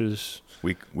hurricane, which is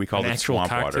we called it swamp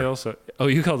cocktail. water. So,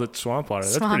 you called it swamp water.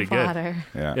 That's swamp pretty good. Water.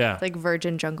 Yeah. Like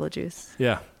virgin jungle juice.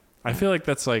 Yeah. I feel like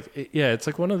that's like, it's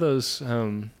like one of those,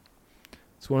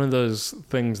 it's one of those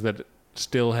things that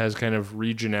still has kind of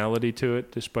regionality to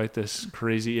it, despite this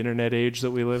crazy internet age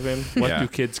that we live in. What do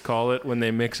kids call it when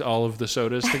they mix all of the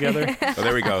sodas together? Oh,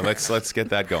 there we go. Let's get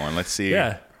that going. Let's see.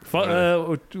 Yeah.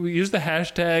 We use the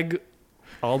hashtag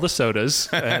all the sodas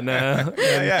and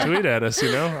tweet at us.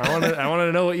 I want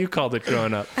to know what you called it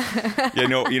growing up.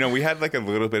 We had like a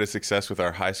little bit of success with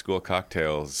our high school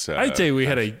cocktails. I'd say we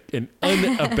had an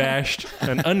unabashed,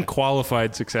 an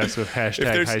unqualified success with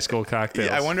hashtag high school cocktails.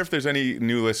 I wonder if there's any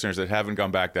new listeners that haven't gone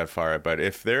back that far. But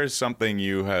if there's something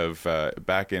you have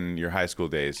back in your high school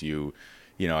days,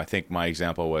 I think my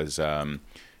example was a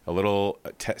little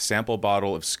sample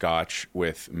bottle of scotch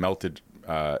with melted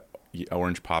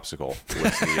orange popsicle.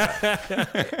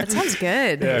 That sounds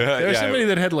good. There was somebody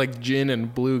that had like gin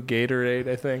and blue Gatorade,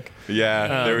 I think.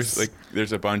 Yeah,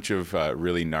 there's a bunch of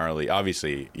really gnarly.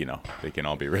 Obviously, they can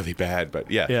all be really bad, but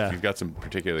if you've got some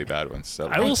particularly bad ones.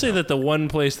 I will say that the one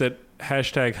place that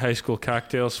hashtag high school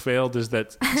cocktails failed is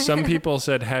that some people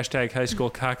said hashtag high school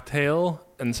cocktail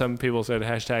and some people said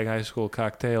hashtag high school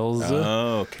cocktails.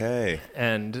 Oh, okay.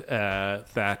 And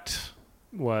that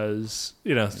was,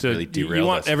 so really you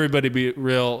want everybody to be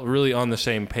really on the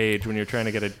same page when you're trying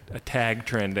to get a tag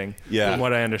trending. Yeah. From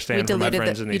what I understand from my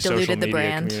friends in the social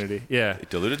media community. Yeah. It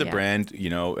diluted the brand.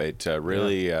 It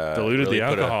really diluted really the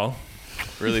alcohol.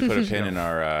 Really put a pin in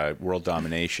our world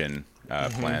domination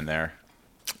plan there.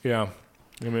 Yeah.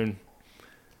 I mean,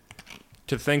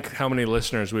 to think how many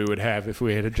listeners we would have if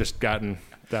we had just gotten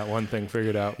that one thing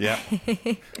figured out. Yeah.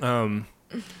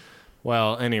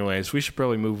 Well, anyways, we should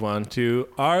probably move on to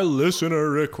our listener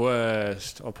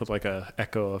request. I'll put like a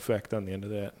echo effect on the end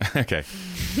of that. Okay.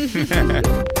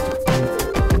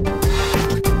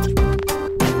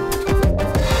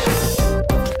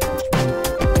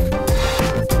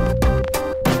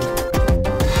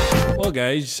 Well,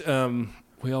 guys,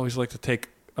 we always like to take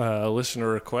listener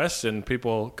requests, and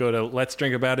people go to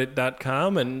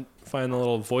letsdrinkaboutit.com and find the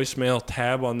little voicemail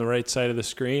tab on the right side of the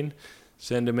screen.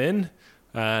 Send them in.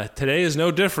 Today is no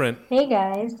different. Hey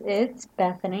guys, it's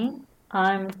Bethany.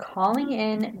 I'm calling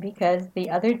in because the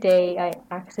other day I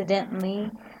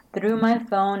accidentally threw my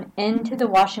phone into the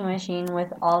washing machine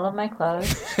with all of my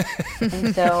clothes.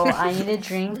 And so I need a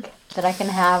drink that I can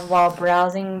have while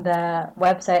browsing the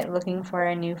website looking for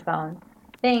a new phone.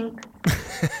 Thanks.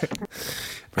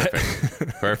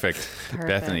 Perfect.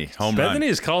 Bethany, home run. Bethany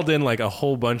has called in like a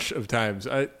whole bunch of times.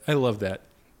 I love that.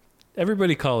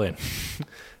 Everybody call in.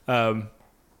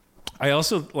 I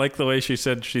also like the way she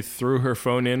said she threw her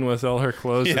phone in with all her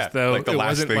clothes, as though it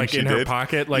wasn't like in her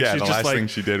pocket. Like she's the just last like thing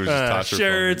she did was just toss her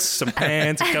shirts, some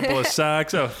pants, a couple of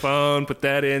socks, a phone. Put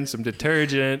that in, some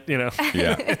detergent.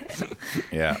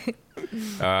 Yeah.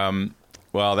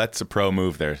 Well, that's a pro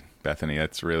move there, Bethany.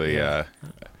 That's really.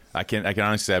 I can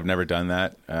honestly say I've never done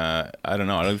that. I don't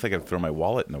know. I don't think I've thrown my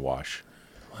wallet in the wash.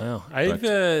 Wow.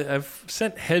 I've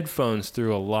sent headphones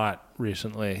through a lot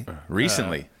recently.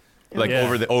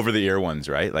 Over the ear ones,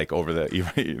 right? Like over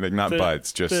the like not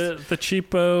buds, just the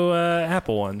cheapo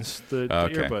Apple ones, the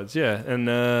earbuds. Yeah, and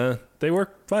they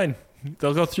work fine.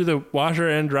 They'll go through the washer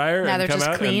and dryer and come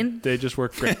out clean. And they just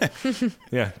work great.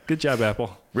 Yeah, good job,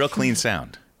 Apple. Real clean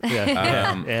sound.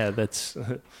 Yeah, that's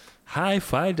high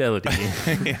fidelity.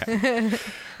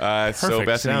 So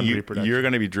Bethany, you're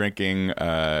going to be drinking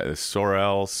the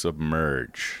Sorel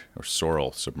Submerge or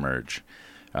Sorel Submerge.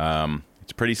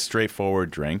 It's a pretty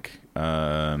straightforward drink.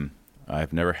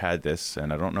 I've never had this,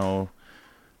 and I don't know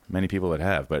many people that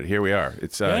have, but here we are.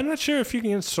 It's I'm not sure if you can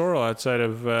get Sorel outside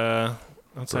of the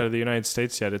United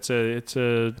States yet. It's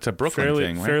a Brooklyn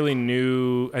thing, right? Fairly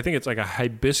new. I think it's like a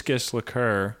hibiscus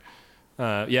liqueur.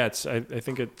 I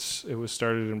think it was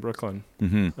started in Brooklyn.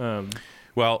 Mm-hmm.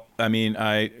 Well, I mean,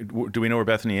 do we know where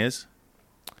Bethany is?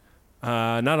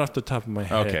 Not off the top of my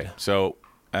head. Okay, so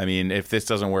I mean, if this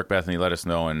doesn't work, Bethany, let us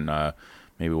know, and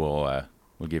maybe we'll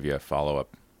give you a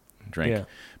follow-up drink. Yeah.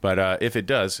 But if it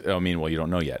does, I mean, well, you don't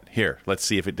know yet. Here, let's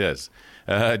see if it does.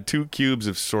 2 cubes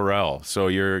of Sorel. So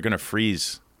you're going to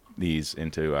freeze these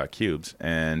into cubes,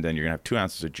 and then you're going to have 2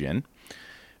 ounces of gin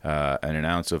and an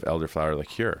ounce of elderflower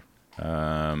liqueur.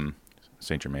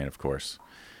 Saint Germain, of course.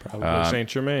 Probably Saint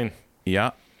Germain.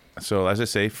 Yeah. So as I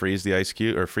say, freeze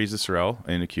the Sorel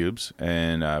into cubes,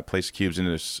 and place the cubes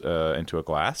into a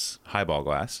glass, highball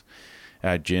glass.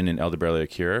 Add gin and elderberry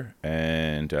liqueur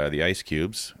and the ice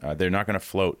cubes. They're not going to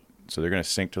float, So they're going to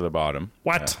sink to the bottom.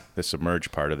 What? The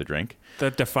submerged part of the drink.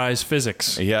 That defies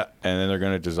physics. Yeah, and then they're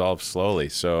going to dissolve slowly.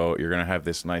 So you're going to have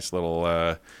this nice little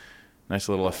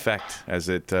effect as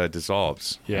it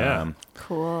dissolves. Yeah.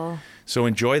 Cool. So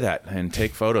enjoy that and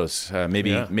take photos.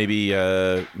 Maybe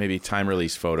time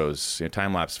release photos,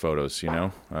 time lapse photos.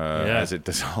 As it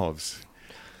dissolves.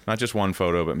 Not just one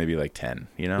photo, but maybe like 10.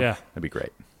 Yeah, that'd be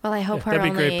great. Well, I hope that'd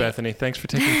be great, Bethany. Thanks for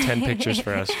taking 10 pictures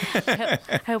for us.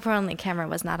 I hope her only camera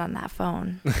was not on that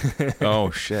phone.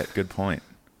 Oh shit! Good point.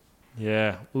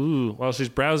 Yeah. Ooh. Well, she's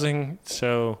browsing,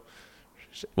 so.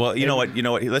 Well, you know what?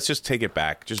 Let's just take it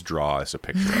back. Just draw us a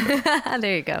picture of it.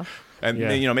 There you go. And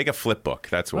make a flip book.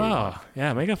 That's what. Oh,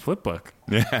 yeah. Make a flip book.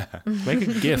 Yeah. Make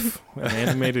a GIF, an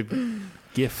animated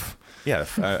GIF. Yeah,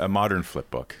 a modern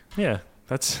flip book. Yeah,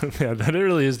 that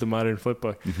really is the modern flip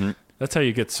book. Mm-hmm. That's how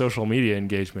you get social media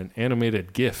engagement.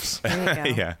 Animated GIFs. There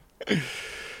you go. Yeah.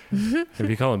 If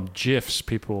you call them GIFs,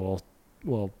 people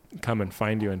will come and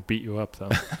find you and beat you up, though.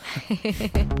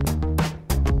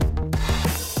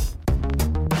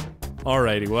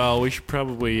 Alrighty, well, we should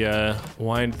probably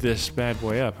wind this bad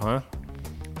boy up, huh?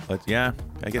 I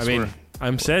guess.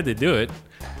 I'm sad to do it.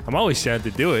 I'm always sad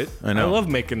to do it. I know. I love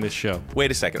making this show.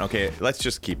 Wait a second. Okay, let's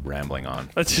just keep rambling on.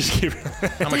 Let's just keep.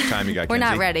 How much time you got, We're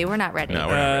Kenzie? not ready. We're not ready. No,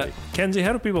 we're not ready. Kenzie,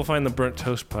 how do people find the Burnt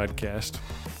Toast podcast?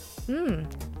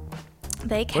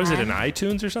 They can. What is it, in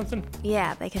iTunes or something?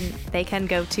 Yeah, they can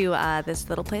go to this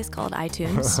little place called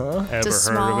iTunes. Ever It's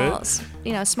a heard of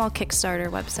it? small Kickstarter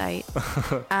website.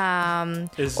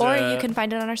 Is, Or you can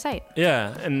find it on our site.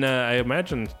 Yeah, and I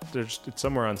imagine it's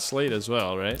somewhere on Slate as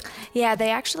well, right? Yeah,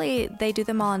 they do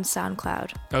them all on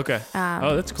SoundCloud. Okay.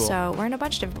 That's cool. So we're in a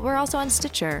bunch of. We're also on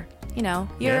Stitcher.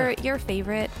 Your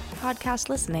favorite podcast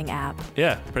listening app.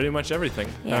 Yeah, pretty much everything.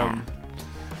 Yeah.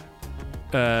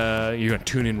 You're on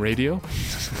TuneIn Radio?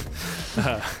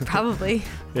 Probably.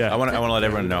 Yeah. I want to let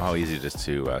everyone know how easy it is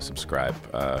to subscribe.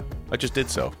 I just did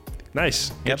so.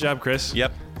 Nice. Good job, Chris.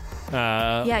 Yep.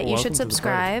 Yeah, you welcome should to the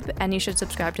subscribe, and you should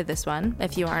subscribe to this one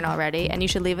if you aren't already, and you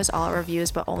should leave us all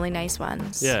reviews, but only nice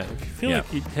ones. Yeah, if you feel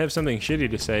like you have something shitty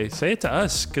to say it to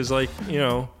us, because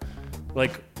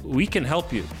we can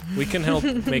help you. We can help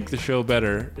make the show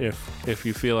better if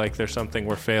you feel like there's something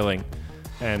we're failing,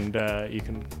 and you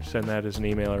can send that as an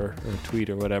email or a tweet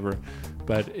or whatever.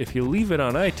 But if you leave it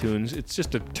on iTunes, it's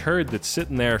just a turd that's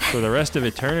sitting there for the rest of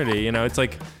eternity. It's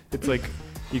like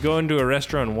you go into a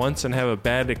restaurant once and have a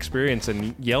bad experience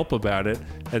and Yelp about it,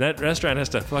 and that restaurant has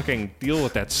to fucking deal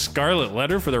with that scarlet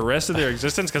letter for the rest of their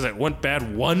existence because it went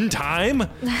bad one time?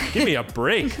 Give me a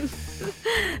break.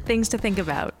 Things to think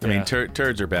about. I mean,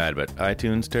 turds are bad, but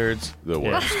iTunes turds, the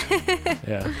worst.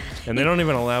 Yeah. And they don't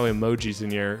even allow emojis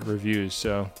in your reviews,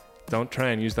 so don't try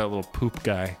and use that little poop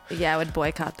guy. Yeah, I would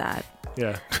boycott that.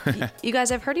 Yeah. You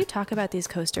guys, I've heard you talk about these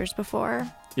coasters before.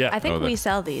 Yeah. I think we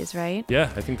sell these, right?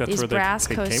 Yeah, I think that's these where brass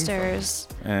they came from. coasters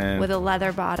And with the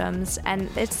leather bottoms, and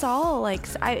it's all like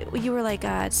you were like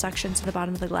it suctions to the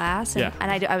bottom of the glass, and,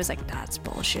 Yeah. I was like, that's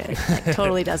bullshit. Like,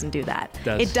 totally doesn't do that.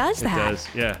 It does that. It does,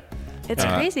 yeah. It's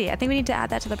crazy. I think we need to add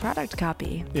that to the product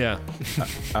copy. Yeah.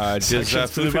 does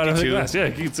Sections to the Food bottom of the 52 glass. Yeah,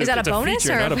 it's that a it's bonus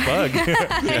feature, or- not a bug.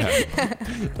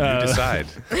 You decide.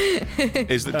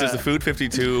 Does the Food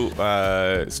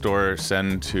 52 store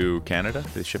send to Canada? Do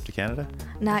they ship to Canada?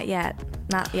 Not yet,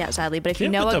 sadly. But if you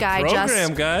Get know with a the guy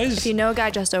program, guys. if you know a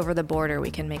guy just over the border, we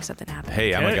can make something happen.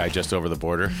 Hey, I'm a Canada- guy just over the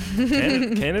border.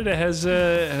 Canada has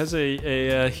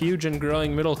a huge and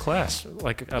growing middle class,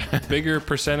 like a bigger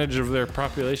percentage of their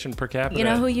population per capita. You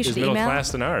know who you is should middle email?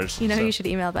 class than ours. You know so. who you should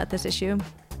email about this issue?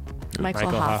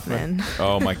 Michael Hoffman. Hoffman.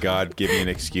 Oh my God! Give me an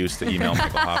excuse to email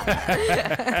Michael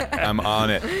Hoffman. I'm on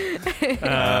it.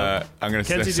 I'm gonna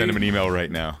Kenzie, send him an email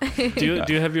right now. Do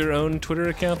you have your own Twitter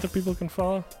account that people can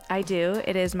follow? I do.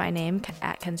 It is my name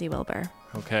at Kenzie Wilbur.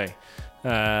 Okay,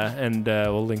 and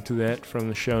we'll link to that from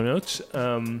the show notes.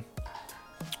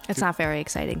 It's not very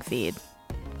exciting feed.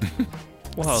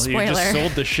 Well, you Spoiler. just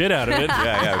sold the shit out of it.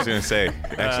 Yeah, I was gonna say,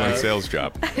 excellent sales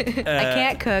job. I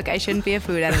can't cook. I shouldn't be a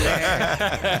food editor.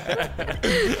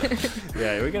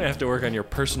 Yeah, we're gonna have to work on your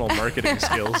personal marketing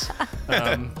skills.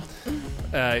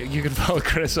 You can follow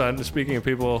Chris on, speaking of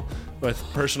people with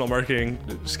personal marketing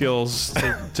skills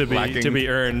to be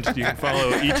earned. You can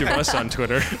follow each of us on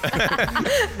Twitter.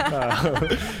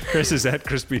 Chris is at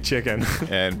Crispy Chicken,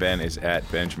 And Ben is at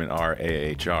Benjamin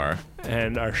RAHR.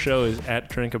 and our show is at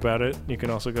Drink About It. You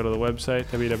can also go to the website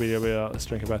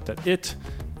www.letsdrinkabout.it,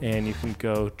 and you can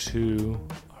go to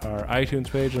our iTunes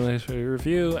page and leave us a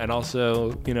review, and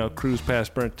also, cruise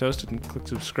past Burnt Toasted and click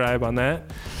subscribe on that.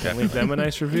 And leave them a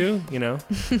nice review.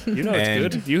 It's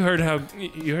good. You heard how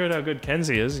good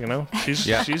Kenzie is. She's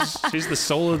the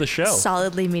soul of the show.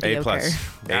 Solidly mediocre.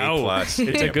 A+. It's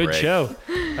a good show.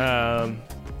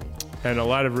 And a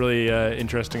lot of really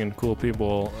interesting and cool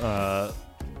people,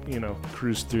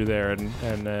 cruise through there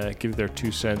and give their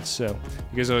 2 cents. So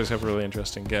you guys always have really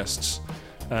interesting guests.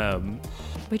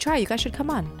 We try. You guys should come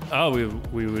on. Oh, we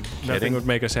would. Nothing would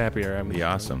make us happier. Be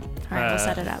awesome. All right, we'll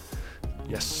set it up.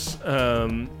 Yes.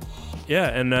 Yeah,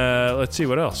 and let's see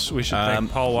what else. We should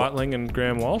thank Paul Watling and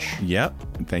Graham Walsh. Yep.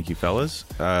 Thank you, fellas.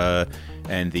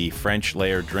 And the French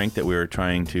layered drink that we were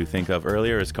trying to think of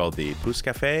earlier is called the Pousse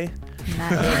Café.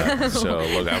 So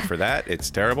look out for that. It's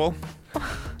terrible.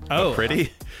 Oh,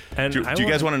 pretty. And do you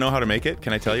guys want to know how to make it?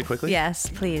 Can I tell you quickly? Yes,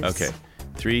 please. Okay.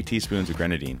 3 teaspoons of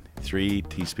grenadine, 3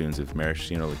 teaspoons of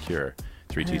maraschino liqueur,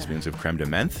 3 teaspoons of creme de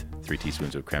menthe, 3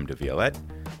 teaspoons of creme de violette,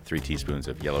 3 teaspoons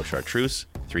of yellow chartreuse,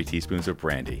 3 teaspoons of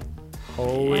brandy.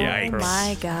 Holy Oh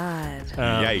my God.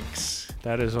 Yikes.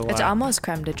 That is a lot. It's almost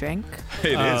creme to drink.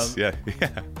 It is, yeah.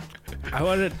 I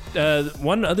wanted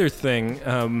one other thing.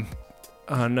 On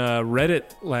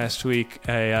Reddit last week,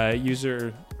 a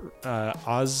user,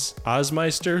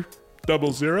 Ozmeister00,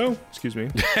 excuse me.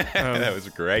 That was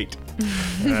great.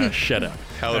 Shut up.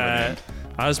 Hell of a name.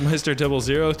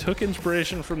 Ozmeister00 took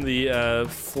inspiration from the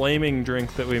flaming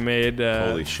drink that we made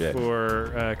Holy shit.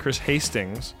 for Chris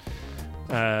Hastings.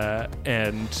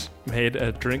 And made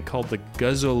a drink called the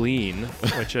Guzzolene,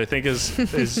 which I think is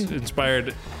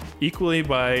inspired equally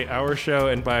by our show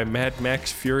and by Mad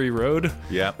Max Fury Road.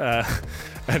 Yeah.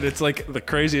 And it's like the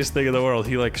craziest thing in the world.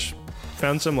 He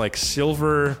found some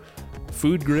silver,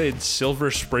 food grade silver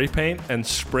spray paint and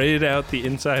sprayed out the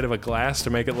inside of a glass to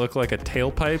make it look like a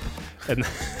tailpipe. And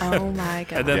Oh my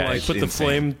God. and then put the insane.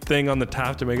 flame thing on the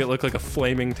top to make it look like a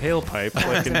flaming tailpipe,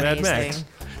 like in Mad Max.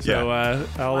 So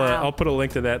I'll put a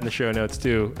link to that in the show notes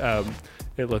too.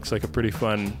 It looks like a pretty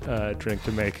fun drink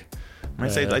to make.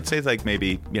 I'd say like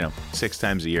maybe 6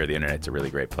 times a year the internet's a really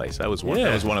great place. That was one.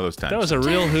 That was one of those times. That was a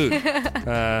real hoot.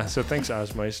 So thanks,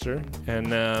 Ozmeister.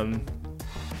 And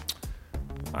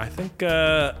I think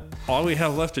all we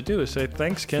have left to do is say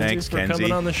thanks, Kenzie, for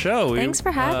coming on the show. Thanks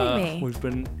for having me. We've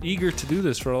been eager to do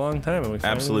this for a long time, and we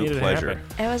finally Absolute made it pleasure.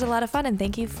 happen. It was a lot of fun, and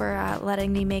thank you for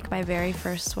letting me make my very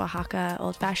first Oaxaca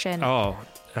Old Fashioned. Oh,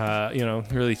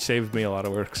 really saved me a lot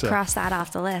of work. So. Cross that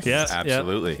off the list. Yeah,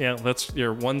 absolutely. Yeah,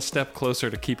 you're one step closer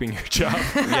to keeping your job.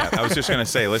 Yeah, I was just going to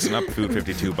say, listen up, Food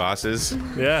 52 bosses.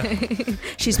 Yeah.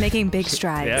 She's making big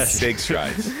strides. Yes. Big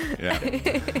strides.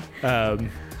 Yeah.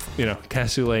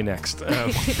 Cassoulet next.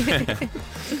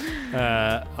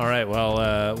 All right.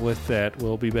 Well, with that,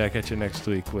 we'll be back at you next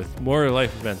week with more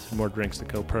life events and more drinks that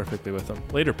go perfectly with them.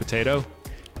 Later, potato.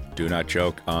 Do not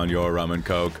choke on your rum and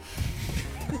coke.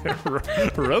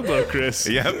 Robo Chris.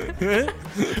 Yep.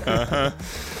 That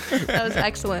was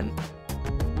excellent.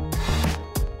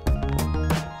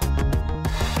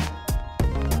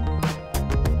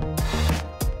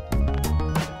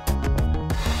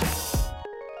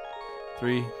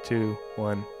 Three, 2,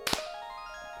 1.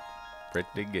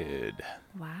 Pretty good.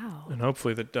 Wow. And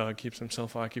hopefully the dog keeps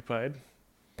himself occupied.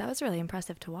 That was really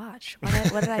impressive to watch.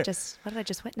 What did I just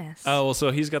witness? Oh, well,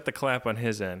 so he's got the clap on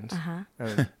his end.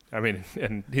 Uh-huh.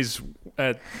 And he's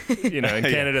in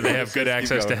Canada they have good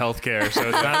access to healthcare, so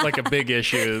it's not like a big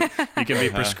issue. You can be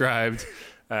prescribed.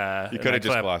 You could have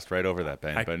just glossed right over that,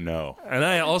 Ben, but no. And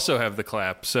I also have the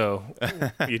clap, so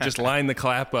you just line the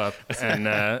clap up, and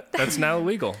that's now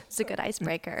legal. It's a good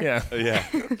icebreaker. Yeah. Yeah.